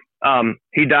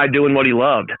 he died doing what he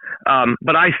loved.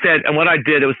 But I said, and what I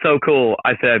did, it was so cool.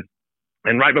 I said,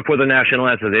 and right before the national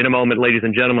anthem, in a moment, ladies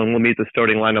and gentlemen, we'll meet the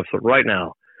starting lineup. So right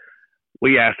now,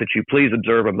 we ask that you please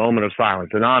observe a moment of silence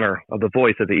in honor of the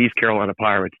voice of the East Carolina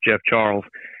Pirates, Jeff Charles.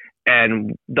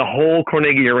 And the whole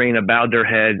Carnegie Arena bowed their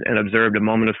head and observed a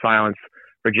moment of silence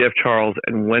for Jeff Charles.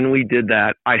 And when we did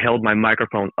that, I held my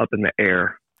microphone up in the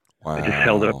air. Wow. I just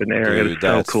held it up in the air. Dude, it was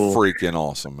so that's cool. Freaking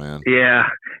awesome, man. Yeah.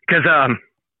 Because,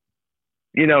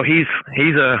 he's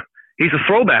a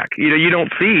throwback. You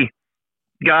don't see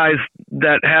guys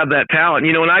that have that talent.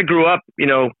 When I grew up,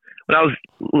 when I was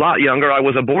a lot younger, I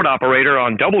was a board operator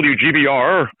on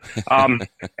WGBR,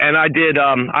 and I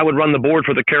would run the board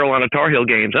for the Carolina Tar Heel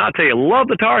games. And I'll tell you, love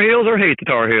the Tar Heels or hate the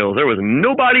Tar Heels, there was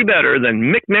nobody better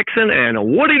than Mick Mixon and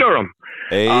Woody Durham.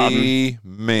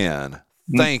 Amen.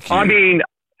 Thank you. I mean,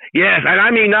 yes, and I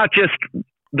mean not just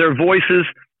their voices.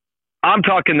 I'm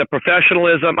talking the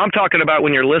professionalism. I'm talking about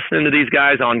when you're listening to these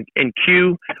guys in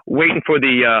queue, waiting for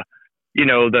the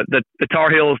Tar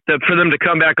Heels for them to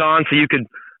come back on, so you could,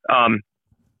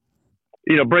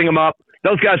 bring them up.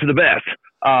 Those guys are the best.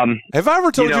 Have I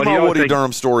ever told you my Woody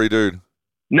Durham story, dude?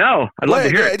 No, I'd love to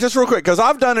hear it. Just real quick, because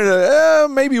I've done it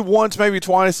maybe once, maybe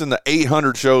twice in the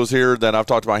 800 shows here that I've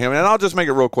talked about him, and I'll just make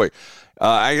it real quick.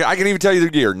 I can even tell you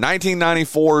the year.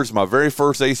 1994 is my very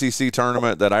first ACC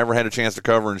tournament that I ever had a chance to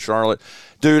cover in Charlotte.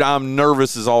 Dude, I'm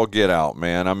nervous as all get out,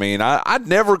 man. I mean, I'd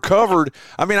never covered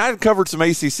 – I mean, I'd covered some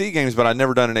ACC games, but I'd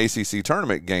never done an ACC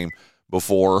tournament game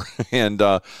before. And,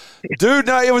 dude,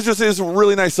 no, it was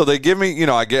really nice. So they give me,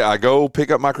 I go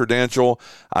pick up my credential.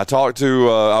 I talked to,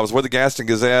 I was with the Gaston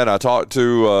Gazette. I talked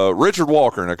to Richard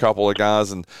Walker and a couple of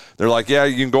guys, and they're like, yeah,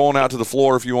 you can go on out to the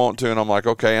floor if you want to. And I'm like,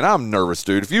 okay. And I'm nervous,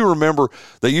 dude. If you remember,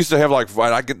 they used to have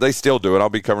they still do it. I'll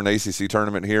be covering the ACC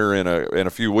tournament here in a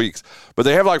few weeks, but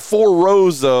they have like 4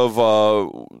 rows of,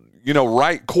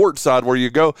 right courtside where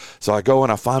you go. So I go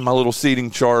and I find my little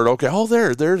seating chart. Okay,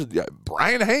 there's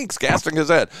Bryan Hanks, Gaston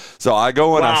Gazette. So I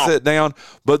go and I sit down.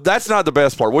 But that's not the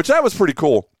best part, which that was pretty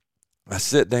cool. I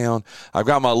sit down. I've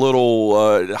got my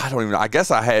little,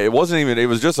 it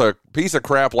was just a piece of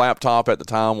crap laptop at the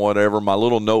time, whatever, my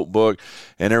little notebook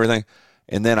and everything.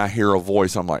 And then I hear a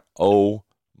voice. I'm like, oh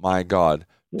my God,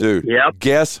 dude,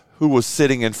 guess who was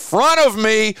sitting in front of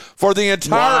me for the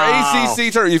entire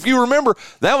ACC tournament. If you remember,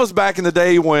 that was back in the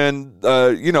day when,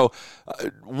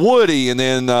 Woody and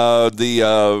then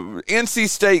the NC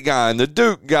State guy and the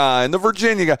Duke guy and the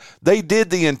Virginia guy, they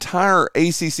did the entire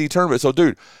ACC tournament. So,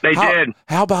 dude, they did.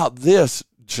 How about this,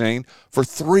 Shane? For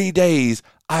 3 days,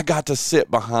 I got to sit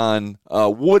behind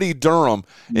Woody Durham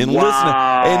and listen,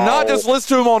 and not just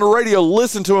listen to him on the radio,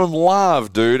 listen to him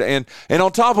live, dude. And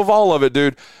on top of all of it,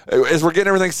 dude, as we're getting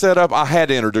everything set up, I had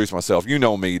to introduce myself. You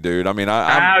know me, dude. I mean,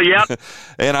 yep.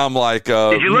 And I'm like,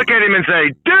 did you look at him and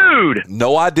say, dude?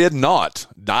 No, I did not.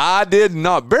 I did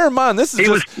not. Bear in mind, this is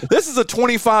a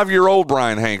 25-year-old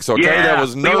Bryan Hanks. Okay, that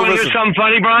was nervous. You want to hear something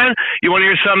funny, Bryan? You want to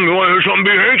hear something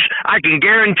big, Hanks? I can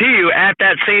guarantee you, at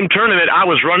that same tournament, I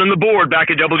was running the board back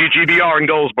at WGBR in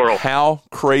Goldsboro. How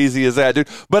crazy is that, dude?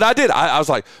 But I did. I was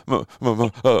like,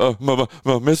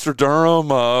 Mr. Durham,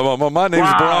 my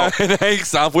name's Bryan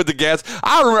Hanks. I'm with the Gas.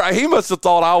 I remember he must have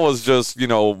thought I was just,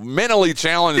 mentally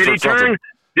challenged. Did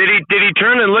he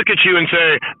turn and look at you and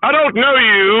say, I don't know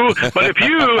you, but if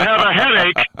you have a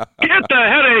headache, get the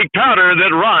headache powder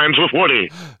that rhymes with Woody?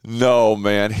 No,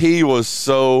 man. He was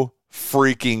so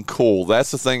freaking cool.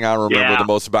 That's the thing I remember the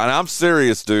most about. And I'm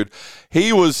serious, dude.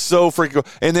 He was so freaking cool.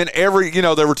 And then there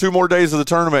were 2 more days of the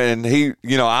tournament, and he,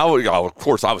 of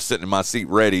course, I was sitting in my seat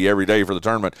ready every day for the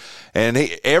tournament. And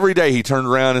every day he turned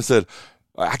around and said,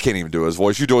 I can't even do his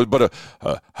voice. You do it, but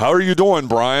how are you doing,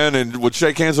 Bryan? And would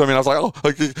shake hands with me. And I was like,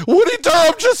 Woody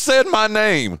Durham just said my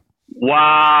name.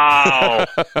 Wow.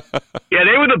 Yeah,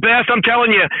 they were the best, I'm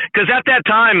telling you. Because at that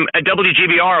time at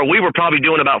WGBR, we were probably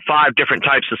doing about 5 different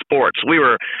types of sports. We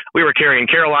were carrying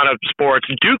Carolina sports,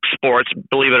 Duke sports,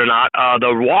 believe it or not,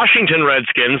 the Washington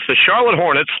Redskins, the Charlotte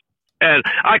Hornets, and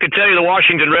I could tell you the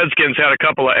Washington Redskins had a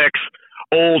couple of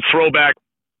old throwback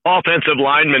offensive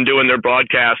linemen doing their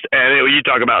broadcast, and you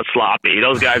talk about sloppy.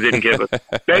 Those guys didn't give it.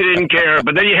 They didn't care.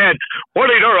 But then you had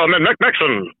Woody Durham and Mick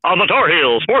Mixon on the Tar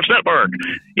Heels Sports Network.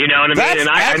 You know what I mean? That's And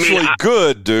actually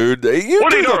good, dude. You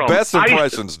Woody do the Durham, best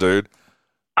impressions, dude.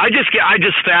 I just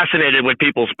fascinated with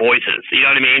people's voices. You know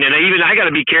what I mean? And I got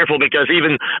to be careful because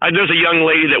there's a young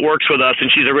lady that works with us,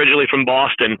 and she's originally from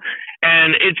Boston.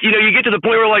 And it's, you get to the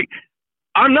point where, like,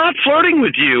 I'm not flirting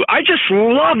with you. I just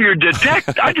love your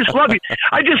I just love you.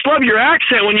 I just love your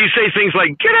accent when you say things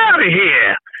like, get out of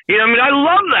here. You know what I mean? I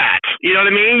love that. You know what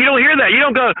I mean? You don't hear that. You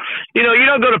don't go, you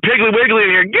don't go to Piggly Wiggly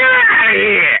and hear, get out of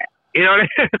here. You know what I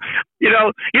mean? You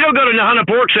don't go to the Hunter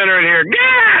Pork Center and hear, get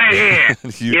out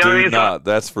of here. You do not.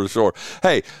 That's for sure.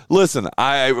 Hey, listen,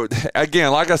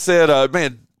 again, like I said,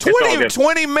 man,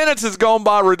 20 minutes has gone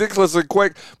by ridiculously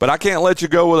quick, but I can't let you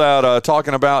go without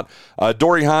talking about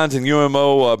Dory Hines and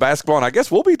UMO basketball, and I guess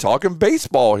we'll be talking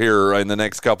baseball here in the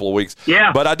next couple of weeks.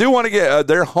 Yeah. But I do want to get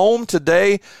they're home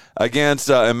today against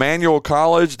Emmanuel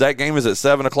College. That game is at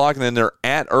 7 o'clock, and then they're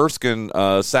at Erskine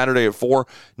Saturday at 4.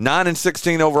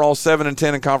 9-16 overall,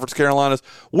 7-10 in Conference Carolinas.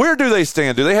 Where do they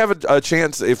stand? Do they have a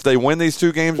chance, if they win these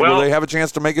two games, will they have a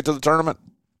chance to make it to the tournament?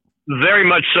 Very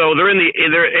much so. They're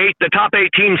the top 8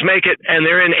 teams make it, and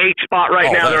they're in 8th spot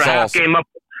right now. They're a half game up.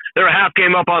 They're a half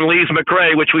game up on Lee's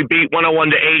McRae, which we beat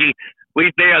 101-80.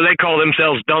 They call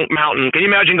themselves Dunk Mountain. Can you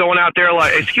imagine going out there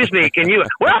like, excuse me,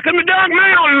 welcome to Dunk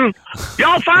Mountain.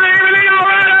 Y'all find everything all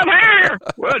right up here?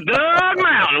 Well, Dunk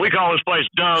Mountain. We call this place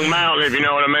Dunk Mountain, if you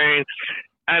know what I mean.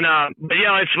 And but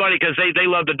it's funny because they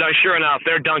love to dunk. Sure enough,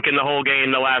 they're dunking the whole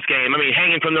game, the last game. I mean,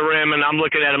 hanging from the rim, and I'm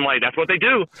looking at them like, that's what they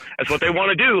do. That's what they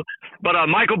want to do. But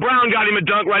Michael Brown got him a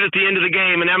dunk right at the end of the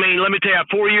game. And I mean, let me tell you,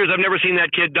 4 years I've never seen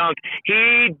that kid dunk.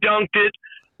 He dunked it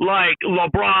like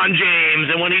LeBron James,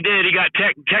 and when he did, he got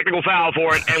technical foul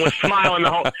for it, and was smiling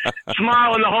the whole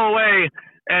way.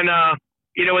 And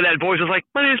with that voice, was like,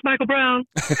 my name's Michael Brown.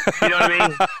 You know what I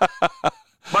mean?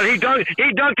 But he dunked it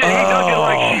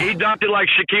like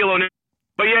Shaquille O'Neal.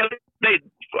 But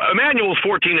Emmanuel's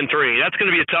 14-3. That's going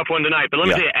to be a tough one tonight. But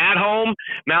let me tell you, at home,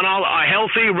 Mount Olive,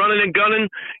 healthy, running and gunning.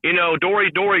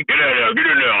 Dory, get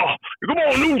in there. Come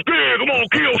on, new kid, come on,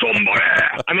 kill somebody.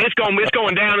 I mean, it's going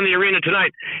down in the arena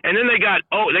tonight. And then they're going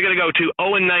to go to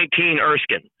 0-19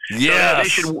 Erskine.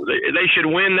 Yes. So they should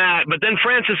win that. But then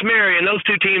Francis Mary and those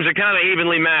two teams are kind of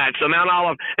evenly matched. So Mount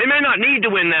Olive, they may not need to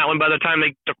win that one by the time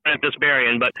they get to Francis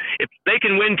Marion. But if they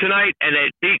can win tonight and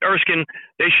they beat Erskine,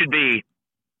 they should be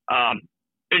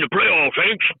in the playoff,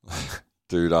 thanks.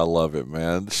 Dude, I love it,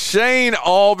 man. Shane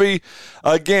Aube,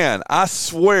 again, I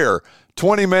swear,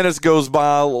 20 minutes goes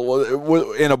by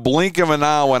in a blink of an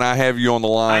eye when I have you on the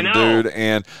line, dude.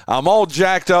 And I'm all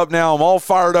jacked up now. I'm all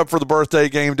fired up for the birthday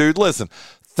game, dude. Listen,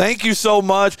 thank you so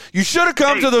much. You should have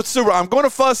come to the Super. I'm going to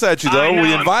fuss at you, though.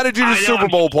 We invited you to the Super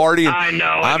Bowl party. I know.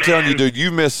 I'm telling you, dude,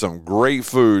 you missed some great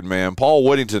food, man. Paul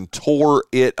Whittington tore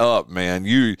it up, man.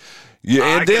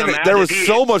 And then there was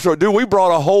so much. Dude, we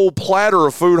brought a whole platter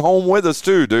of food home with us,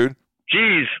 too, dude.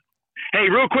 Jeez. Hey,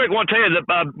 real quick, I want to tell you that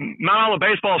Mount Olive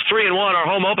baseball is 3-1. Our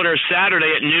home opener is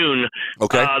Saturday at noon.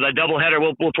 Okay. The doubleheader,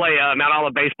 we'll play Mount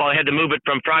Olive baseball. I had to move it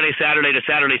from Friday, Saturday to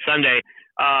Saturday, Sunday.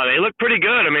 They look pretty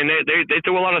good. I mean, they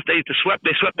threw a lot of. They swept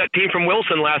that team from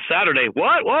Wilson last Saturday.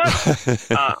 What?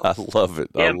 I love it.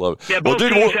 I love it. Yeah, both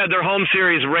teams had their home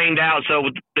series rained out, so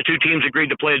the two teams agreed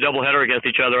to play a doubleheader against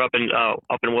each other up in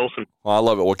Wilson. Well, I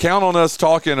love it. Well, count on us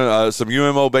talking some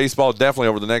UMO baseball definitely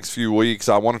over the next few weeks.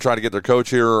 I want to try to get their coach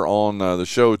here on the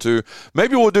show too.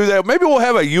 Maybe we'll do that. Maybe we'll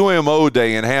have a UMO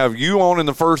day and have you on in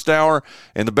the first hour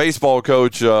and the baseball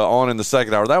coach on in the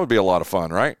second hour. That would be a lot of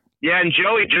fun, right? Yeah, and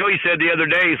Joey said the other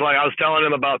day, I was telling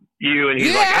him about you, and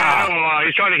he's like,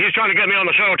 he's trying to get me on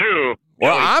the show too.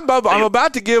 Well, I'm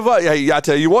about to give up. Hey, I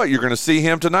tell you what, you're going to see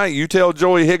him tonight. You tell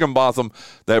Joey Higginbotham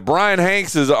that Bryan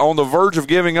Hanks is on the verge of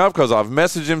giving up because I've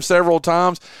messaged him several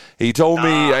times. He told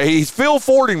me he's Phil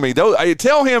Fording me. I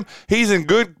tell him he's in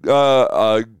good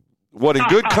in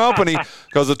good company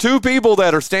because the two people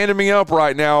that are standing me up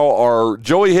right now are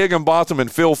Joey Higginbotham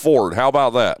and Phil Ford. How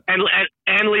about that? And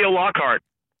Leo Lockhart.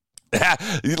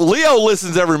 Leo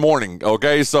listens every morning,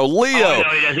 okay? So Leo,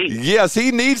 yes,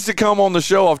 he needs to come on the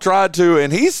show. I've tried to,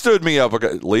 and he stood me up.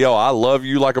 Okay, Leo, I love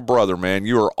you like a brother, man.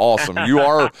 You are awesome. You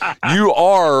are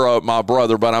my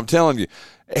brother, but I'm telling you,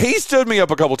 he stood me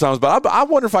up a couple times, but I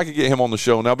wonder if I could get him on the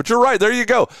show now. But you're right. There you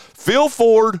go. Phil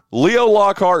Ford, Leo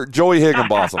Lockhart, Joey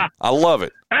Higginbotham. I love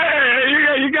it. Hey,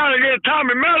 you we got to get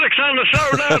Tommy Maddox on the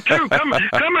show now, too.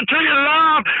 Coming to you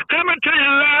live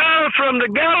from the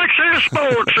Galaxy of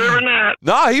Sports every night.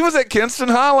 No, he was at Kinston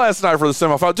High last night for the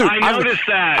semifinal. Dude, I noticed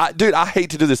that. Dude, I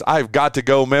hate to do this. I've got to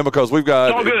go, man, because we've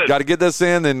got to get this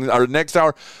in our next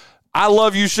hour. I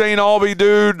love you, Shane Aube,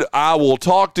 dude. I will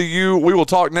talk to you. We will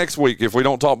talk next week if we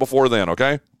don't talk before then,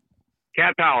 okay?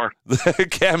 Cat power.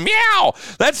 Meow.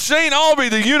 That's Shane Aube,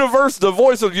 the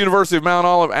voice of the University of Mount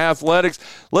Olive Athletics.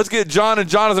 Let's get John and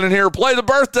Jonathan in here. Play the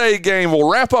birthday game. We'll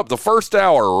wrap up the first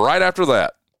hour right after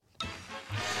that.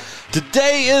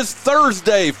 Today is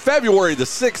Thursday, February the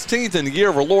 16th in the year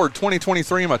of our Lord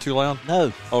 2023. Am I too loud?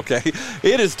 No. Okay.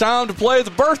 It is time to play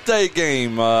the birthday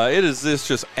game. It is this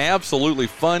just absolutely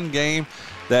fun game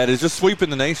that is just sweeping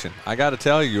the nation. I got to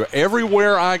tell you,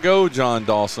 everywhere I go, John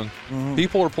Dawson,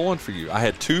 people are pulling for you. I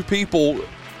had two people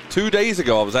 2 days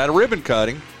ago. I was at a ribbon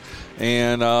cutting,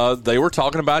 and they were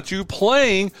talking about you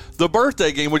playing the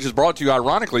birthday game, which is brought to you,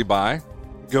 ironically, by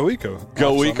Go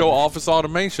Eco Office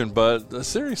Automation. But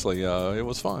seriously, it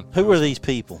was fun. Who were these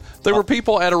people? They were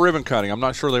people at a ribbon cutting. I'm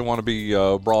not sure they want to be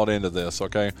brought into this,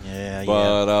 okay?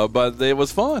 But it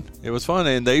was fun. It was fun,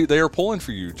 and they are pulling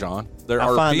for you, John. There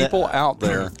are people out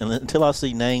there. And until I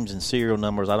see names and serial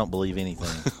numbers, I don't believe anything.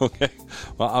 Okay.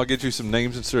 Well, I'll get you some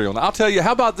names and serial. I'll tell you.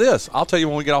 How about this? I'll tell you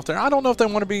when we get off there. I don't know if they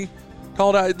want to be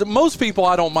called out. Most people,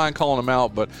 I don't mind calling them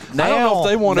out, but I don't know if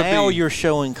they want to be. Now you're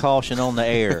showing caution on the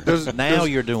air.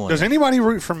 You're doing Does anybody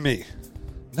root for me?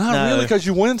 Not really, because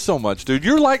you win so much, dude.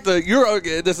 You're like the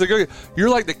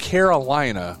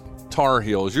Carolina Tar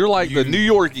Heels. You're like the New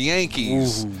York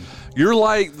Yankees. Ooh. You're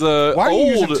like the Why are you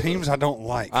using teams I don't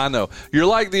like? I know. You're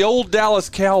like the old Dallas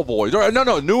Cowboys.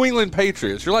 No, New England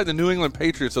Patriots. You're like the New England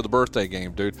Patriots of the birthday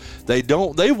game, dude.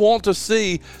 They want to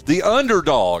see the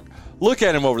underdog. Look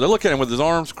at him over there. Look at him with his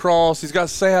arms crossed. He's got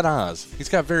sad eyes. He's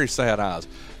got very sad eyes.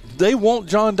 They want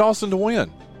John Dawson to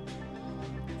win.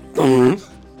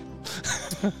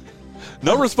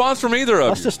 No response from either of you.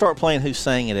 Let's just start playing Who's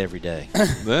Saying It every day.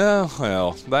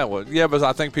 Well, that would. Yeah, but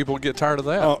I think people would get tired of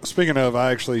that. Oh, speaking of,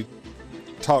 I actually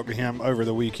talked to him over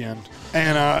the weekend,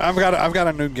 and I've got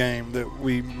a new game that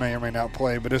we may or may not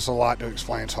play, but it's a lot to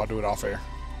explain, so I'll do it off air.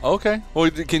 Okay.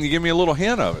 Well, can you give me a little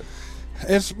hint of it?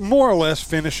 It's more or less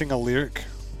finishing a lyric.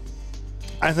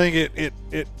 I think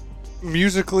it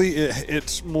musically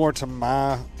it's more to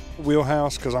my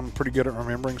wheelhouse because I'm pretty good at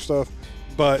remembering stuff,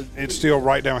 but it's still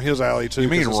right down his alley too. You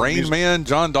mean Rain Man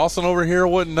John Dawson over here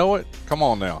wouldn't know it? Come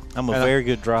on now. I'm a very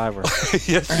good driver.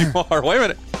 Yes, you are. Wait a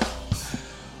minute.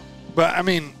 But I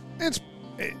mean,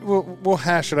 we'll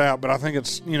hash it out. But I think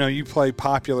it's you play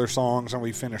popular songs and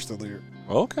we finish the lyric.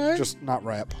 Okay. Just not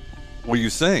rap. Will you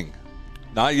sing?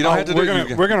 No, you don't have to do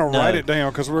it. We're gonna write it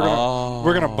down because we're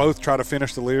gonna both try to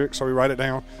finish the lyrics. So we write it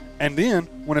down, and then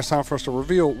when it's time for us to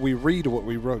reveal, we read what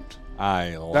we wrote.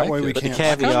 I like that way it. we but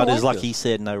can't. The caveat is like he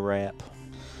said, no rap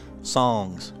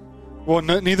songs. Well,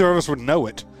 neither of us would know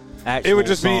it. Actual it would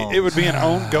just songs. be an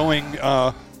ongoing.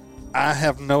 I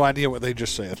have no idea what they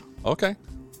just said. Okay,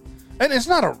 and it's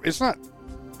not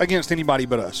against anybody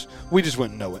but us. We just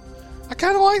wouldn't know it. I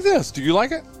kind of like this. Do you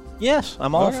like it? Yes,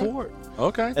 I'm all for it.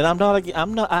 Okay. And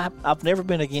I've never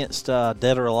been against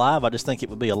Dead or Alive. I just think it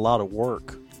would be a lot of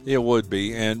work. It would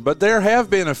be, but there have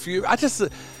been a few.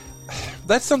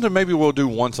 That's something maybe we'll do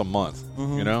once a month. Yeah.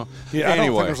 Anyway. I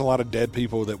don't think there's a lot of dead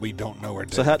people that we don't know are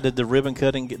dead. So how did the ribbon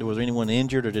cutting was anyone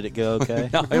injured or did it go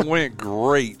okay? No, it went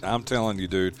great. I'm telling you,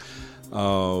 dude.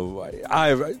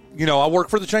 I work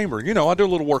for the chamber. I do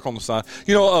a little work on the side.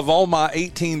 Of all my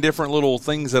 18 different little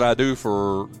things that I do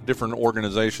for different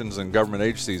organizations and government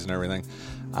agencies and everything,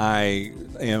 I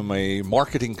am a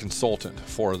marketing consultant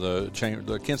for the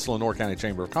Kinston Lenore County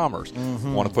Chamber of Commerce.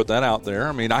 Want to put that out there.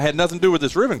 I mean, I had nothing to do with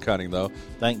this ribbon cutting, though.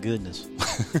 Thank goodness.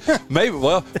 Maybe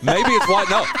it's why.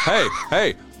 No,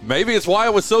 hey, maybe it's why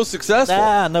it was so successful.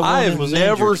 No I have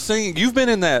never injured. seen. You've been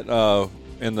in that.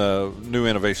 In the new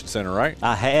Innovation Center, right?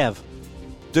 I have.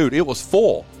 Dude, it was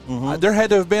full. There had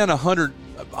to have been 100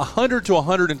 to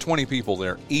 120 people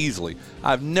there easily.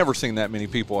 I've never seen that many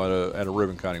people at a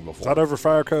ribbon cutting before. Is that over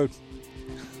fire code?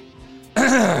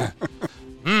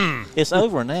 It's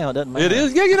over now. It doesn't matter. It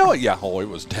is. Yeah, you know what? Yeah, it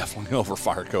was definitely over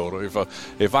fire code.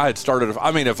 If I had started,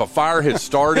 if a fire had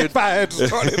started. If I had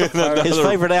started a fire. His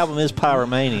favorite album is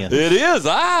Pyromania. It is.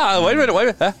 Wait a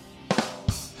minute. Huh?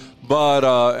 But,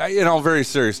 on a very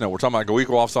serious note, we're talking about Go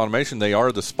Eco Office Automation. They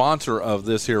are the sponsor of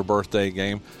this here birthday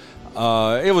game.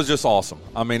 It was just awesome.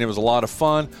 I mean, it was a lot of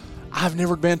fun. I've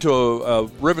never been to a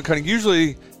ribbon cutting.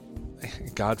 Usually,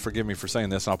 God forgive me for saying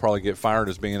this, and I'll probably get fired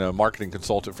as being a marketing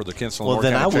consultant for the Kinston Lenore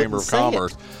County Chamber of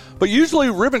Commerce. But usually,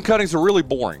 ribbon cuttings are really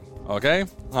boring. Okay,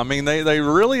 I mean they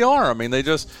really are. I mean they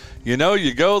just you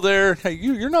go there. Hey,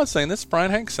 you're not saying this.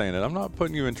 Brian Hank's saying it. I'm not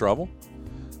putting you in trouble.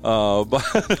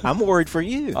 But I'm worried for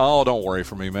you. Oh, don't worry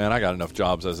for me, man. I got enough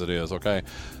jobs as it is. Okay.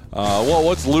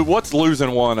 What's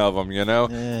losing one of them? Yeah. Oh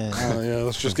yeah.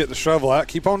 Let's just get the shovel out.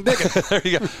 Keep on digging. There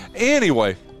you go.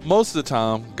 Anyway, most of the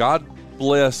time, God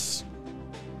bless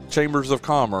chambers of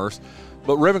commerce,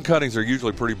 but ribbon cuttings are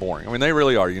usually pretty boring. I mean, they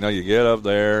really are. You get up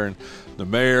there and the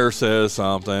mayor says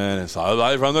something, and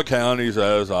somebody from the county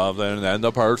says something, and then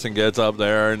the person gets up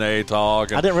there and they talk.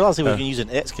 And, I didn't realize he was going to use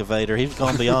an excavator. He was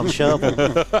going beyond shovel.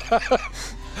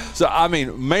 So, I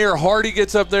mean, Mayor Hardy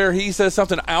gets up there. He says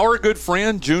something. Our good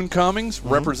friend, June Cummings,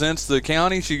 represents the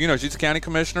county. She's the county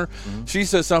commissioner. She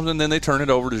says something, then they turn it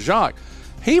over to Jacques.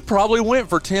 He probably went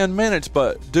for 10 minutes,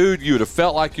 but, dude, you would have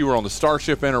felt like you were on the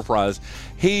Starship Enterprise.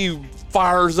 He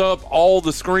fires up all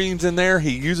the screens in there.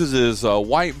 He uses his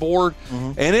whiteboard,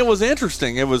 and it was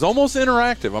interesting. It was almost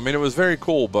interactive. I mean, it was very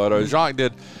cool, but Jacques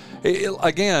did,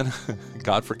 again,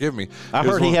 God forgive me. I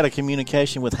heard he had a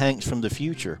communication with Hanks from the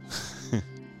future.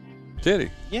 Did he?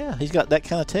 Yeah, he's got that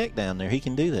kind of tech down there. He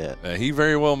can do that. He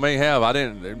very well may have. I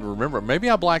didn't remember. Maybe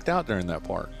I blacked out during that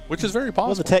part, which is very possible.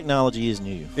 Well, the technology is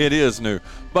new. It is new.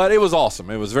 But it was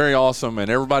awesome. It was very awesome, and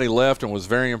everybody left and was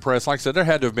very impressed. Like I said, there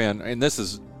had to have been, and this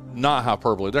is not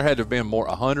hyperbole, there had to have been more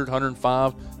 100,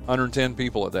 105, 110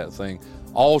 people at that thing,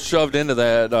 all shoved into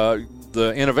that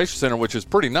the Innovation Center, which is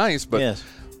pretty nice, but yes.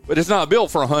 But it's not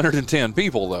built for 110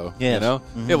 people, though. Yes.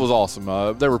 It was awesome.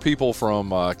 There were people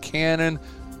from Canon.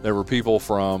 There were people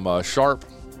from Sharp,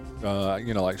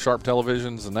 like Sharp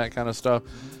televisions and that kind of stuff.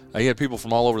 He had people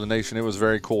from all over the nation. It was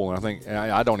very cool, and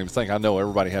I know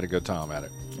everybody had a good time at it.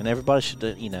 And everybody should,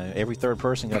 every third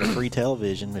person got a free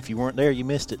television. If you weren't there, you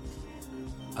missed it.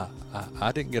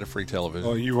 I didn't get a free television.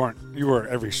 Well, you were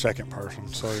every second person,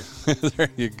 so there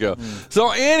you go.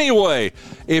 So anyway,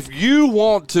 if you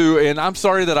want to, and I'm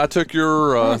sorry that I took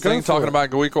your thing talking about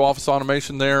GoEco Office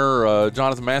Automation there,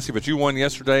 Jonathan Massey, but you won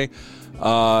yesterday,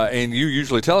 and you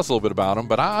usually tell us a little bit about them,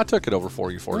 but I took it over for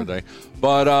you today.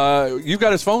 But you've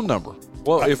got his phone number.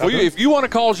 Well, if you want to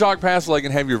call Jacques Passeleg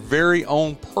and have your very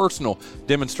own personal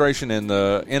demonstration in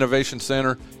the Innovation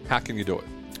Center, how can you do it?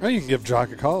 Well, you can give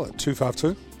Jacques a call at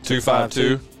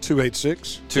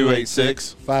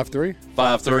 252-286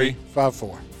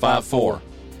 5354.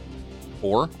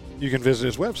 Or you can visit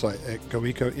his website at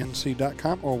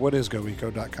goeconc.com or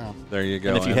whatisgoeco.com. There you go.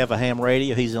 And if you have a ham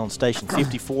radio, he's on station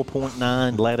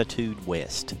 54.9 latitude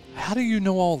west. How do you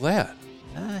know all that?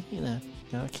 Gotta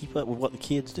keep up with what the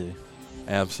kids do.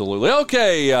 Absolutely.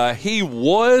 Okay, he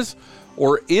was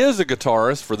or is a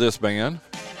guitarist for this band.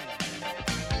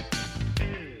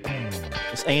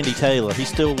 It's Andy Taylor. He's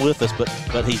still with us,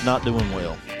 but he's not doing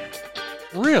well.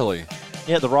 Really?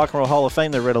 Yeah, the Rock and Roll Hall of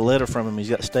Fame, they read a letter from him. He's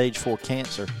got stage 4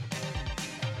 cancer.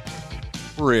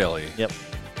 Really? Yep.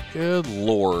 Good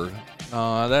Lord.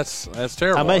 That's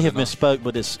terrible. I may have misspoke,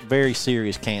 but it's very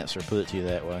serious cancer, put it to you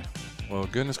that way. Well,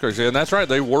 goodness gracious. And that's right.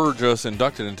 They were just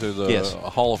inducted into the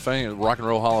Hall of Fame, Rock and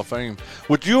Roll Hall of Fame,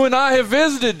 which you and I have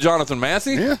visited, Jonathan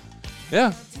Massey. Yeah.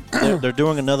 Yeah. They're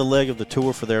doing another leg of the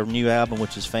tour for their new album,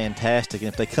 which is fantastic. And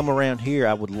if they come around here,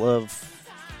 I would love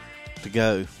to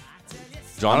go.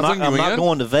 Jonathan, I'm not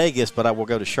going to Vegas, but I will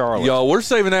go to Charlotte. Yo, we're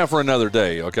saving that for another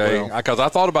day, okay? Because I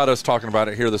thought about us talking about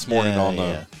it here this morning on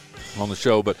the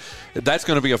show, but that's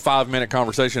going to be a 5-minute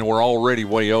conversation. We're already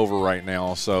way over right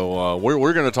now, so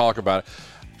we're going to talk about it.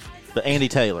 But Andy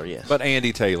Taylor, yes. But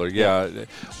Andy Taylor, yeah.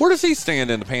 Where does he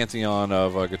stand in the pantheon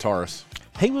of guitarists?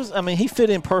 He fit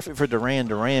in perfect for Duran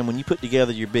Duran. When you put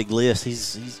together your big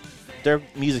list, their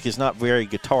music is not very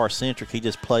guitar-centric. He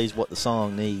just plays what the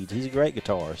song needs. He's a great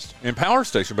guitarist. In Power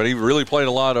Station, but he really played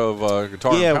a lot of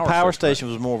guitar. Yeah, in Power Station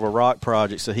was more of a rock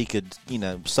project, so he could,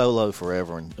 solo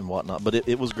forever and whatnot. But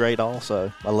it was great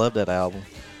also. I love that album.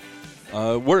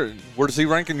 Where does he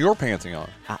rank in your pantheon?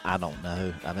 I don't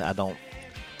know. I don't.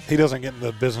 He doesn't get in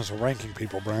the business of ranking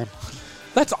people, Brian.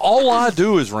 That's all I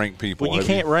do is rank people. Well, you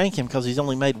can't rank him because he's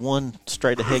only made one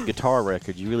straight-ahead guitar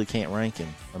record. You really can't rank him.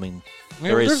 I mean,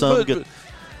 there is some good.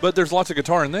 But there's lots of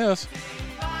guitar in this.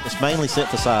 It's mainly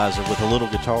synthesizer with a little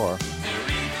guitar.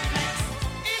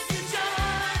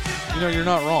 You're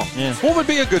not wrong. Yeah. What would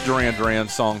be a good Duran Duran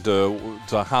song to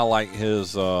highlight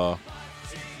his?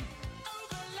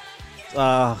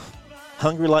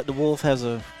 Hungry Like the Wolf has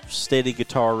a steady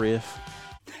guitar riff.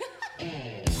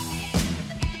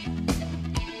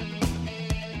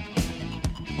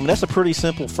 I mean, that's a pretty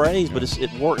simple phrase, but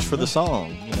it works for the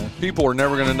song. People are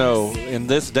never going to know in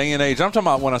this day and age. I'm talking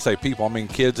about when I say people, I mean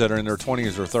kids that are in their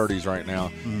 20s or 30s right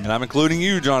now. And I'm including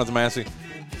you, Jonathan Massey.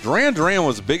 Duran Duran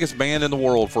was the biggest band in the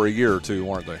world for a year or two,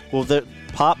 weren't they? Well, the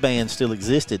pop bands still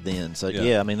existed then. So,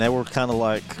 yeah I mean, they were kind of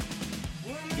like,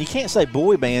 you can't say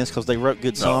boy bands because they wrote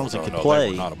good songs and could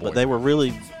play, but they were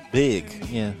really big.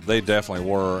 Yeah. They definitely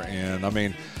were. And, I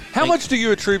mean, how much do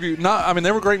you attribute?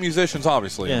 They were great musicians,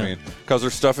 obviously. Yeah. I mean, because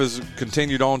their stuff has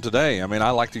continued on today. I mean, I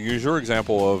like to use your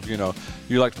example of,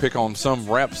 you like to pick on some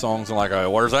rap songs and like,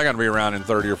 where's that going to be around in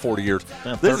 30 or 40 years?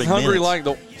 This is Hungry Like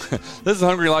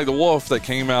the Wolf that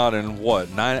came out in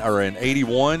in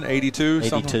 81, 82?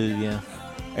 82, yeah.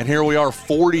 And here we are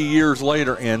 40 years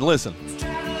later, and listen,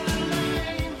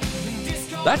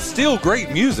 that's still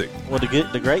great music. Well,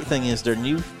 the great thing is their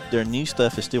new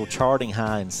stuff is still charting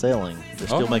high and selling. They're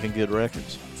still making good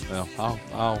records. Well,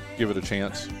 I'll give it a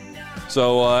chance.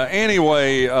 So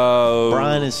anyway,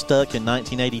 Bryan is stuck in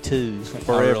 1982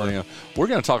 forever. Really am. We're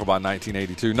going to talk about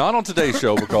 1982, not on today's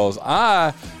show because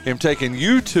I am taking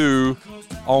you two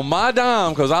on my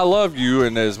dime because I love you,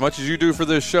 and as much as you do for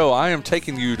this show, I am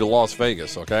taking you to Las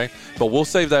Vegas. Okay, but we'll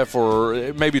save that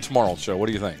for maybe tomorrow's show. What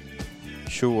do you think?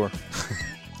 Sure.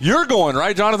 You're going,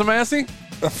 right, Jonathan Massey?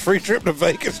 A free trip to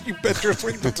Vegas. You bet your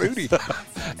sweet patootie.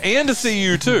 And to see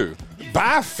you, too.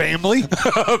 Bye, family.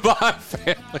 Bye,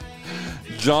 family.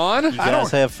 John? You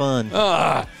guys have fun.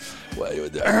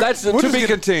 That's to be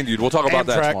continued. We'll talk about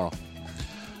that tomorrow.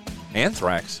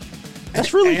 Anthrax.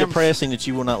 It's really depressing that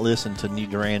you will not listen to new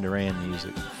Duran Duran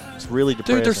music. It's really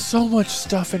depressing. Dude, there's so much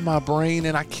stuff in my brain,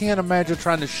 and I can't imagine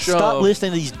trying to shove. Stop listening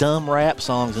to these dumb rap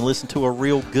songs and listen to a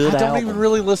real good album. I don't even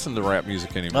really listen to rap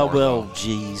music anymore. Oh, well,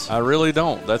 jeez. I really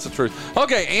don't. That's the truth.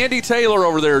 Okay, Andy Taylor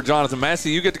over there, Jonathan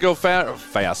Massey, you get to go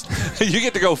fast. You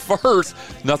get to go first.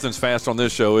 Nothing's fast on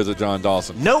this show, is it, John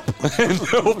Dawson? Nope.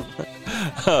 Nope.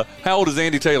 How old is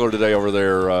Andy Taylor today over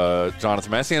there,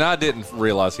 Jonathan Massey? And I didn't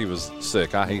realize he was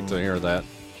sick. I hate to hear that.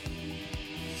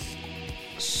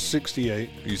 68.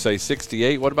 You say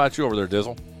 68. What about you over there,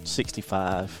 Dizzle?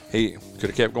 65. He could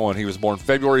have kept going. He was born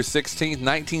February 16th,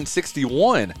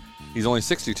 1961. He's only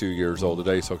 62 years old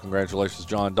today, so congratulations,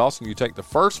 John Dawson. You take the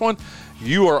first one.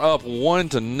 You are up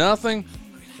 1-0.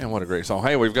 And what a great song.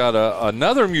 Hey, we've got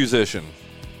another musician.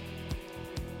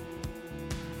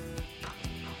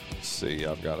 Let's see.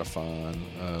 I've got to find...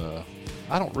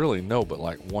 I don't really know but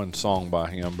like one song by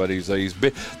him, but he's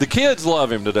big. The kids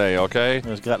love him today, okay?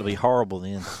 It's got to be horrible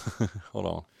then. Hold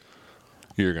on.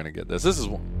 You're going to get this. This is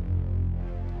one.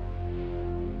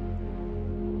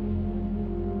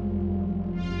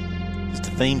 It's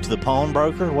the theme to The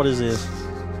Pawnbroker? What is this?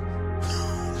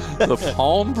 The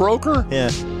Pawnbroker? Yeah.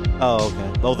 Oh,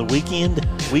 okay. Oh, The Weekend?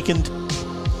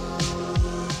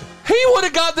 He would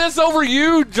have got this over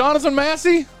you, Jonathan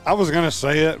Massey. I was going to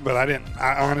say it, but I didn't.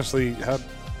 I honestly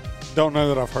don't know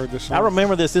that I've heard this song. I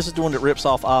remember this. This is the one that rips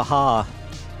off Aha.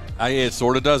 It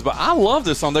sort of does, but I love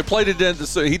this song. They played it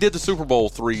he did the Super Bowl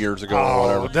 3 years ago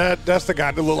or whatever. That's the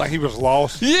guy that looked like he was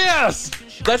lost. Yes!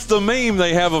 That's the meme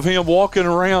they have of him walking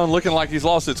around looking like he's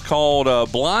lost. It's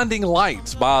called Blinding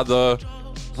Lights by The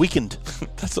Weekend.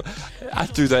 I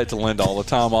do that to Linda all the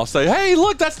time. I'll say, hey,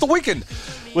 look, that's The Weekend.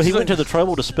 Well, he went to the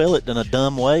trouble to spell it in a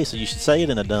dumb way, so you should say it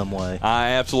in a dumb way.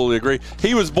 I absolutely agree.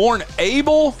 He was born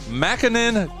Abel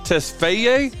Mackinnon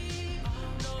Tesfaye,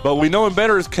 but we know him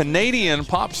better as Canadian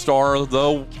pop star,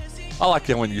 though I like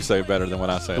it when you say it better than when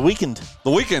I say it. The Weekend.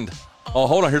 The Weekend. Oh,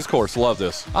 hold on. Here's the chorus. Love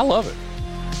this. I love it.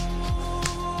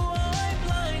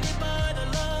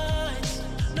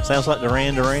 Sounds like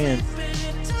Duran Duran.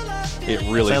 It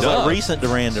really does. Sounds like recent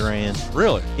Duran Duran.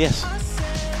 Really? Yes.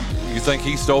 You think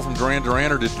he stole from Duran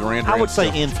Duran, or did Duran Duran I would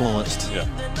say influenced. Yeah.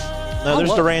 No,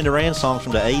 there's Duran Duran songs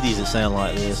from the 80s that sound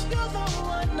like this.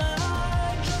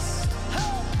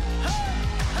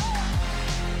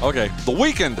 Okay, The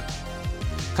Weekend.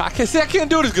 I can't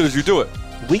do it as good as you do it.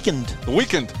 Weekend. The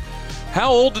Weekend. How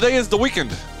old today is The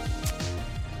Weekend?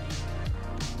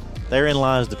 Therein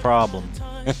lies the problem.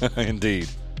 Indeed.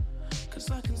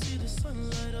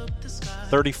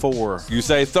 34. You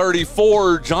say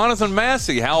 34. Jonathan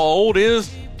Massey, how old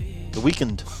is The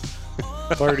Weekend?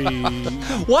 30.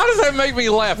 Why does that make me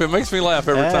laugh? It makes me laugh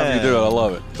every time you do it. I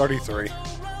love it. 33.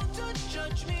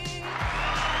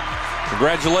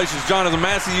 Congratulations, Jonathan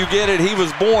Massey. You get it. He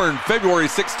was born February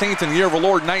 16th in the year of the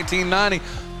Lord 1990.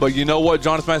 But you know what,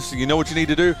 Jonathan Massey? You know what you need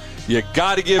to do? You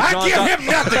got to give John. I give him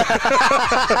nothing.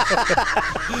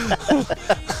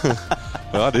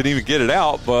 Well, I didn't even get it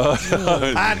out, but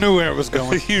I knew where it was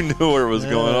going. You knew where it was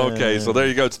going. Okay, so there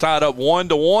you go. It's tied up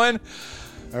 1-1.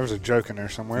 There was a joke in there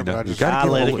somewhere, but I just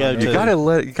let it go. You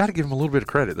got to give him a little bit of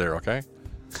credit there, okay?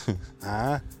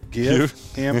 Give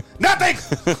him nothing.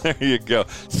 There you go.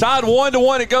 It's tied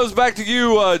 1-1. It goes back to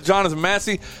you, Jonathan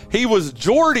Massey. He was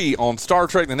Geordi on Star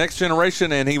Trek The Next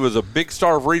Generation, and he was a big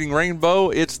star of Reading Rainbow.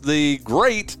 It's the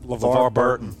great LeVar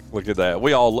Burton. Look at that.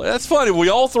 That's funny. We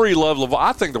all three love LeVar.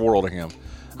 I think the world of him.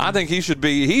 I think he should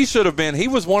have been, he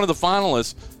was one of the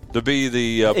finalists to be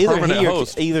the permanent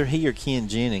host. Either he or Ken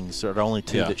Jennings are the only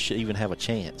two that should even have a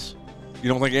chance. You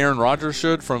don't think Aaron Rodgers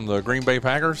should from the Green Bay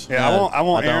Packers? Yeah, I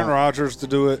want Aaron Rodgers to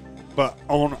do it, but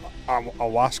on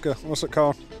ayahuasca. What's it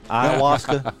called?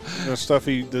 Ayahuasca. The stuff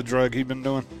the drug he's been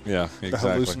doing. Yeah,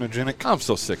 exactly. The hallucinogenic. I'm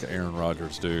so sick of Aaron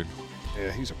Rodgers, dude.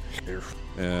 Yeah, he's a.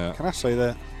 Yeah. Can I say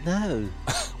that? No.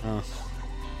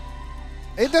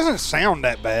 It doesn't sound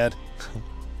that bad,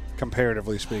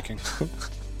 comparatively speaking.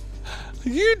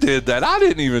 You did that. I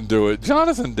didn't even do it.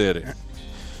 Jonathan did it.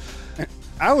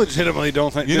 I legitimately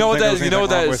don't think. You know what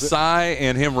that sigh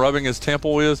and him rubbing his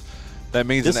temple is? That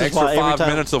means an extra 5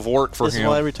 minutes of work for him. This is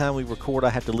why every time we record,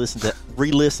 I have to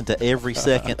re-listen to every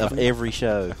second of every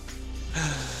show.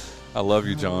 I love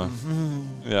you,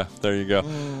 John. Yeah, there you go.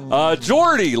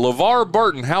 Geordi, LeVar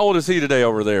Burton. How old is he today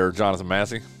over there, Jonathan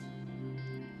Massey?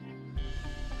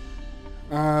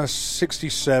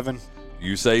 67.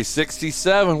 You say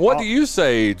 67. What do you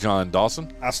say, John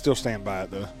Dawson? I still stand by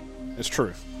it, though. It's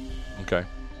true. Okay.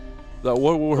 Who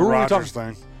are we Rodgers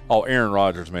talking? thing. Oh, Aaron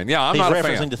Rodgers, man. Yeah, I'm He's not a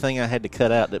fan. He's referencing the thing I had to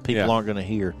cut out that people aren't going to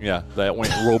hear. Yeah, that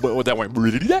went robot. That went.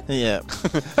 Yeah.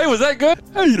 Hey, was that good?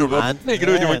 Hey, you know, no,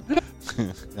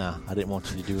 I didn't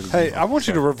want you to do it. Hey, I want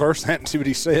you to reverse that and see what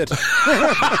he said.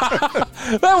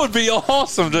 That would be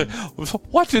awesome.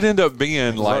 Watch it end up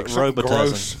being like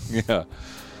gross. Yeah.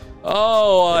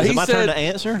 Oh, is he it my said, turn to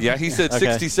answer? Yeah, he said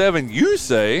 67. You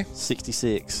say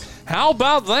 66. How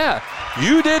about that?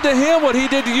 You did to him what he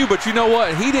did to you, but you know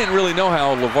what? He didn't really know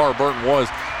how LeVar Burton was.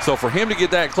 So for him to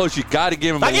get that close, you got to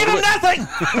give him. I give him nothing.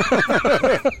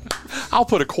 I'll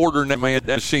put a quarter in that man's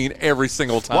machine every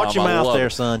single time. Watch your mouth there,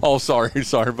 son. Oh, sorry,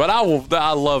 but I will.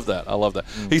 I love that.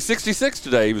 He's 66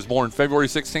 today. He was born February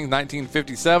 16,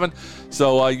 1957.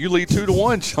 So you lead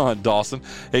 2-1, John Dawson.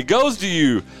 It goes to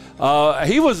you.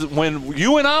 He was, when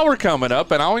you and I were coming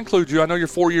up, and I'll include you, I know you're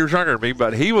 4 years younger than me,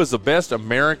 but he was the best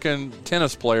American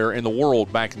tennis player in the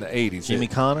world back in the 80s. Jimmy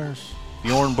Connors,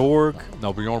 Bjorn Borg.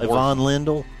 No, Bjorn Borg. Yvonne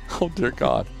Lindell. Oh, dear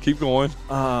God. Keep going.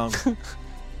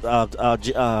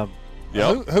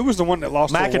 Yep. Who was the one that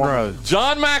lost McEnroe.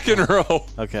 John McEnroe.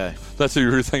 Okay. That's who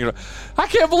you were thinking of. I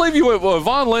can't believe you went. Well,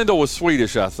 Yvonne Lindell was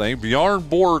Swedish, I think. Bjorn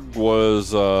Borg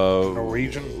was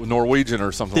Norwegian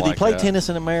or something like that. Did he play tennis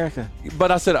in America?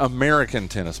 But I said American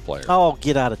tennis player. Oh,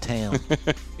 get out of town.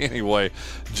 Anyway,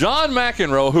 John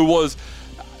McEnroe, who was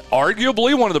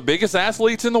arguably one of the biggest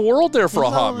athletes in the world there for a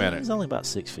hot minute. He's only about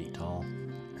 6 feet tall.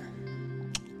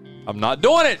 I'm not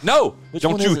doing it. No.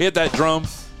 Don't you hit that drum.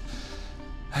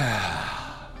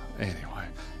 Anyway,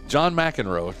 John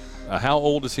McEnroe, how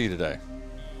old is he today?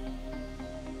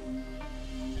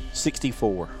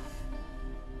 64.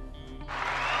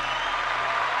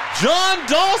 John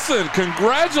Dawson,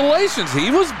 congratulations. He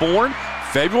was born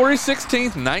February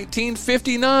 16th,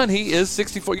 1959. He is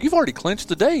 64. You've already clinched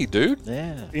the day, dude.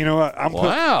 Yeah. You know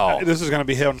what? This is going to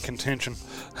be held in contention.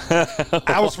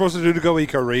 I was supposed to do the Go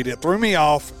Eco read. It threw me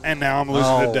off, and now I'm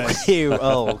losing today.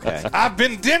 Okay. I've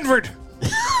been Denvered.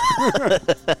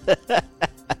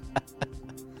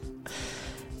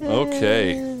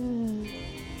 Okay.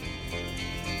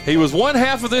 He was one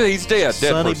half of he's dead.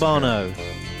 Sonny Bono.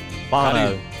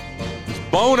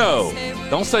 Bono.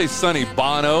 Don't say Sonny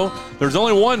Bono. There's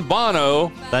only one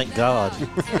Bono. Thank God.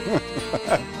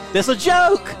 That's a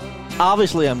joke.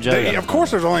 Obviously, I'm joking. Of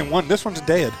course, there's only one. This one's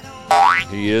dead.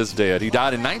 He is dead. He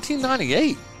died in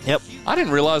 1998. Yep. I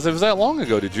didn't realize it was that long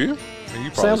ago. Did you?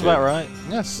 Sounds about right.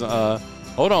 Yes.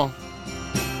 Hold on.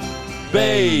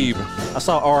 Babe. I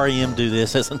saw REM do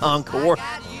this as an encore.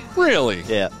 Really?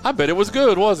 Yeah. I bet it was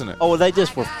good, wasn't it? Oh, they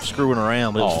just were screwing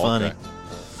around, but it was funny. Okay.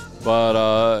 But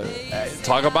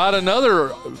talk about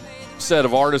another set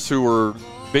of artists who were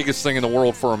biggest thing in the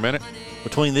world for a minute.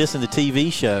 Between this and the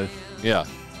TV show. Yeah.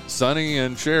 Sonny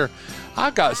and Cher. I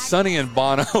got Sonny and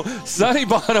Bono. Sonny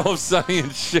Bono of Sonny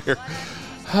and Cher.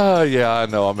 Yeah, I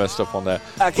know. I messed up on that.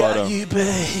 I got you,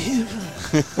 babe.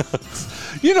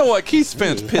 You know what? Keith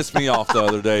Spence pissed me off the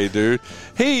other day, dude.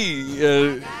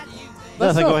 He... Go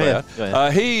ahead.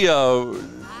 He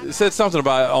said something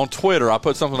about on Twitter. I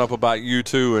put something up about you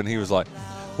too, and he was like,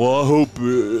 "Well, I hope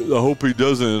he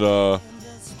doesn't."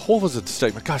 What was the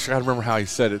statement? Gosh, I gotta remember how he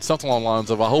said it. Something along the lines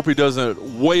of, "I hope he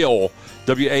doesn't wail."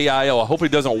 WAIL. I hope he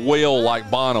doesn't wail like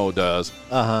Bono does.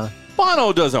 Uh huh.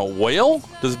 Bono doesn't wail.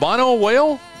 Does Bono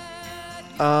wail?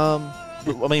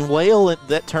 I mean, wail,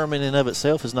 that term in and of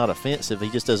itself is not offensive. He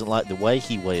just doesn't like the way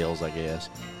he wails, I guess.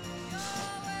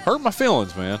 Hurt my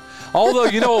feelings, man. Although,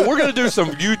 you know what? We're going to do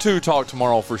some U2 talk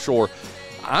tomorrow for sure.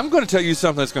 I'm going to tell you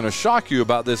something that's going to shock you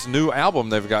about this new album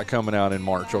they've got coming out in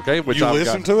March, okay? Which you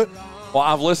listened to it? Well,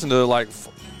 I've listened to like...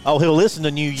 Oh, he'll listen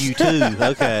to new U2.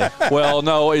 Okay. Well,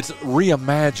 no, it's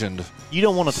reimagined. You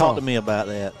don't want to talk to me about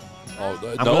that. Oh,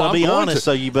 I'm going to be honest,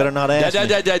 so you better not ask me.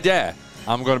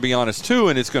 I'm going to be honest, too,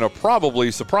 and it's going to probably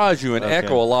surprise you and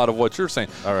echo a lot of what you're saying.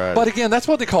 All right. But, again, that's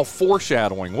what they call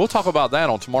foreshadowing. We'll talk about that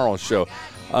on tomorrow's show.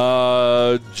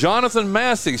 Jonathan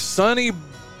Massey, Sonny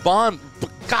God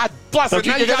bless it.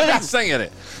 Now you got me singing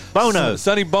it. Bono.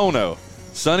 Sonny Bono.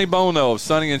 Sonny Bono of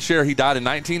Sonny and Cher. He died in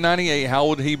 1998. How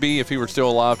would he be if he were still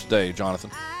alive today, Jonathan?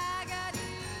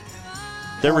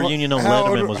 Their reunion on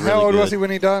Letterman was really good. How old was he when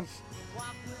he died?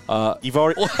 You've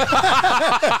already.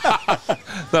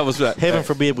 That was that. Heaven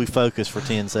forbid we focus for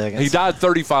 10 seconds. He died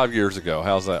 35 years ago.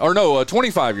 How's that? Or no,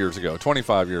 25 years ago.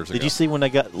 25 years ago. Did you see when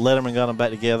Letterman got them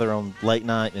back together on late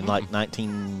night in like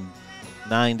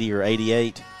 1990 or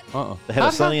 88? They had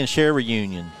a Sonny and Cher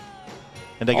reunion.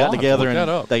 And they got together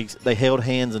and they held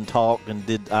hands and talked and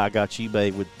did I Got You,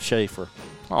 Babe with Schaefer.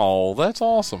 Oh, that's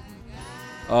awesome.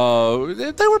 They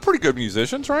were pretty good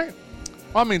musicians, right?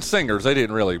 I mean, singers. They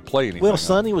didn't really play anything. Well,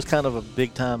 Sonny was kind of a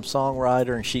big-time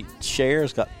songwriter, and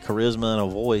Cher's got charisma and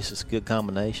a voice. It's a good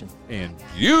combination. And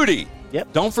beauty.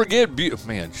 Yep. Don't forget,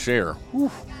 man, Cher. Whew.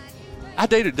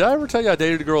 Did I ever tell you I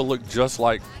dated a girl that looked just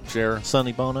like Cher?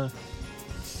 Sonny Bono?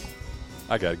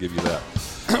 I got to give you that.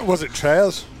 Was it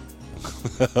Chaz?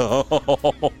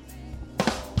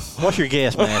 What's your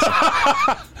guess, Massey?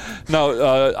 No,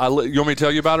 you want me to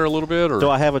tell you about her a little bit? Or? Do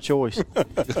I have a choice?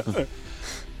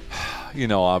 You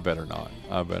know, I better not.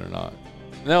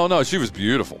 No, she was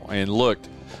beautiful and looked.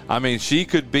 I mean, she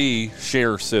could be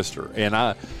Cher's sister, and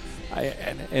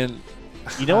and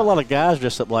you know, a lot of guys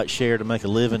dress up like Cher to make a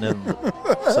living, and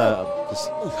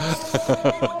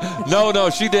no,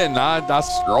 she didn't. I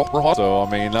girl. So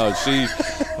I mean, no, she.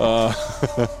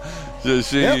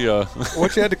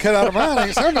 What you had to cut out of mine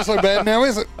ain't sounding so bad now,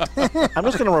 is it? I'm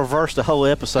just going to reverse the whole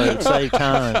episode to save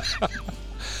time.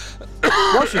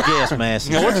 What's your guess,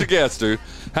 Massey? What's your guess, dude?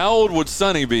 How old would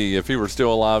Sonny be if he were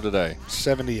still alive today?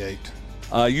 78.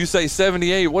 You say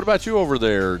 78. What about you over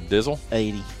there, Dizzle?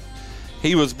 80.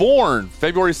 He was born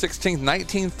February 16th,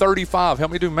 1935.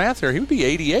 Help me do math here. He would be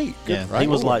 88. Yeah, right? He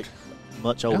was like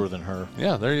much older than her.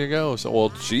 Yeah, there you go. So,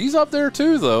 well, she's up there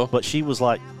too, though. But she was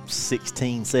like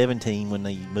 16, 17 when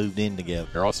they moved in together.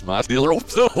 You're all smart. Dealer.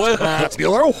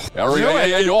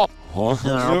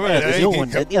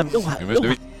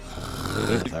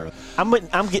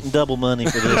 I'm getting double money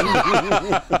for this.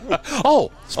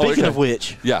 Speaking of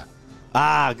which. Yeah.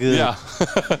 Good. Yeah.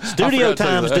 Studio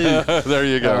times, dude. There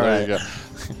you go. There you go.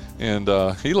 And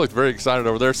he looked very excited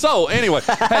over there. So, anyway,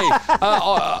 hey,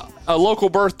 a local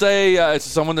birthday. It's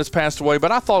someone that's passed away,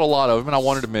 but I thought a lot of him, and I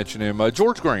wanted to mention him.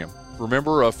 George Graham.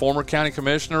 Remember, a former county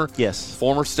commissioner? Yes.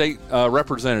 Former state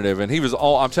representative. And he was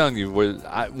I'm telling you,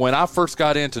 when I first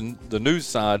got into the news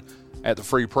side at the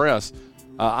Free Press,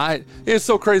 it's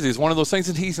so crazy. It's one of those things,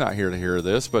 and he's not here to hear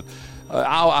this, but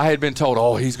I had been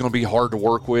told, he's going to be hard to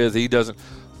work with. He doesn't.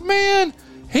 Man,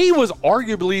 he was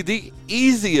arguably the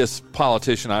easiest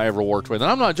politician I ever worked with. And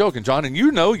I'm not joking, John. And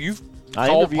you know, you've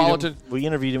called politicians. We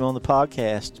interviewed him on the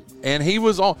podcast. And he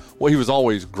was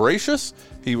always gracious.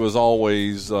 He was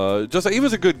always he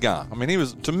was a good guy. I mean, he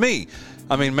was, to me,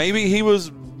 maybe he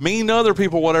was mean to other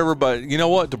people, whatever, but you know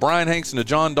what? To Bryan Hanks and to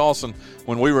John Dawson,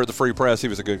 when we were at the Free Press, he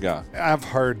was a good guy. I've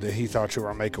heard that he thought you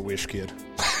were a Make-A-Wish kid.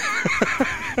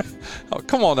 Oh,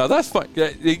 come on now. That's fun.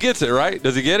 He gets it, right?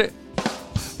 Does he get it?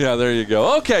 Yeah, there you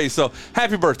go. Okay, so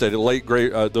happy birthday to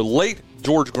the late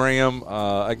George Graham.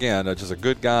 Again, just a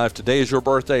good guy. If today is your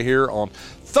birthday here on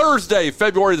Thursday,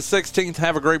 February the 16th,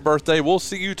 have a great birthday. We'll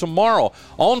see you tomorrow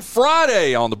on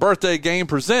Friday on the birthday game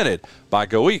presented by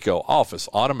GoEco Office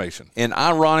Automation. And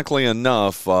ironically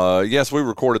enough, yes, we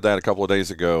recorded that a couple of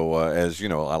days ago. As you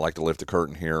know, I like to lift the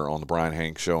curtain here on the Bryan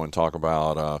Hanks Show and talk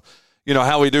about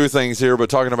how we do things here, but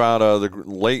talking about the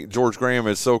late George Graham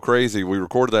is so crazy. We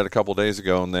recorded that a couple of days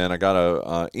ago, and then I got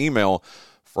an email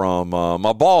from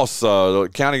my boss, the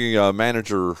county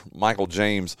manager, Michael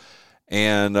James,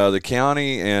 and the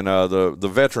county and the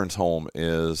Veterans Home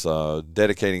is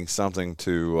dedicating something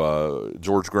to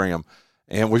George Graham.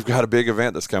 And we've got a big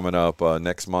event that's coming up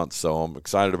next month, so I'm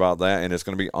excited about that, and it's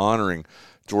going to be honoring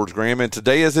George Graham, and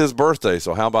today is his birthday,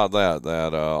 so how about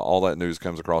that all that news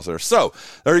comes across there. So,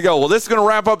 there you go. Well, this is going to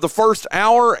wrap up the first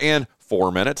hour and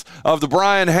 4 minutes of the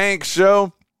Bryan Hanks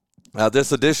Show.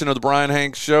 This edition of the Bryan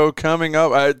Hanks Show coming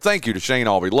up. Thank you to Shane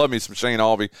Aube. Love me some Shane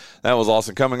Aube. That was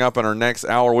awesome. Coming up in our next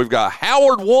hour, we've got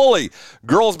Howard Woolley,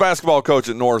 girls basketball coach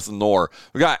at North and Nor.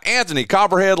 We got Anthony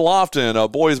Copperhead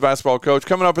Lofton, boys basketball coach,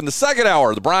 coming up in the second hour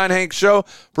of the Bryan Hanks Show,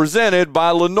 presented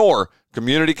by Lenore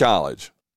Community College.